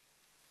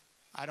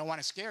 I don't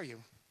want to scare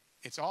you.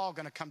 It's all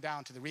going to come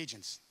down to the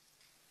regions.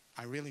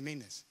 I really mean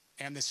this.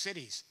 And the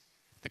cities,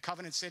 the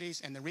covenant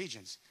cities and the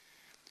regions.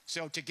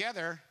 So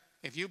together,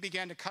 if you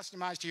begin to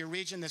customize to your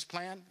region this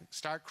plan,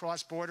 start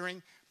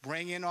cross-bordering,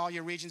 bring in all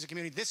your regions and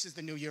communities, this is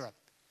the new Europe.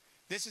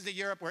 This is the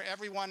Europe where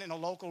everyone in a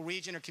local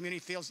region or community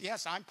feels,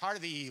 yes, I'm part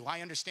of the EU.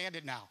 I understand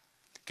it now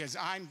because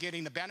I'm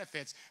getting the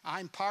benefits.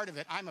 I'm part of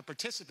it. I'm a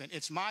participant.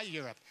 It's my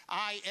Europe.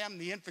 I am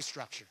the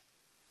infrastructure.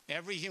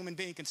 Every human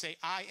being can say,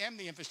 I am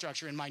the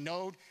infrastructure in my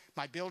node,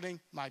 my building,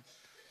 my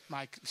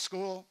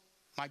school,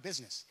 my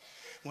business.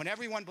 When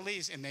everyone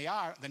believes, and they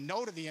are, the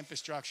node of the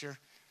infrastructure,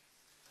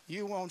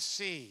 you won't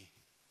see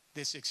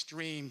this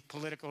extreme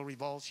political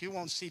revolt. You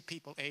won't see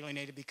people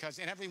alienated because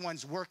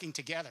everyone's working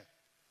together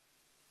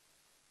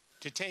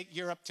to take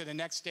Europe to the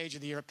next stage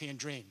of the European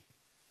dream.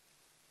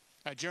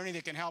 A journey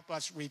that can help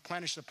us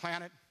replenish the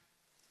planet,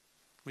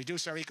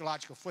 reduce our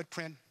ecological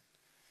footprint,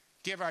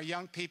 give our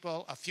young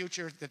people a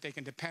future that they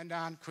can depend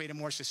on, create a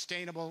more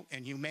sustainable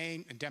and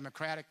humane and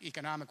democratic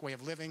economic way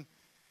of living,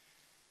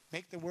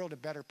 make the world a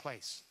better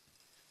place.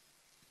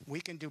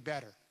 We can do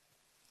better.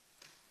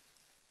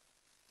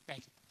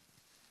 Thank you.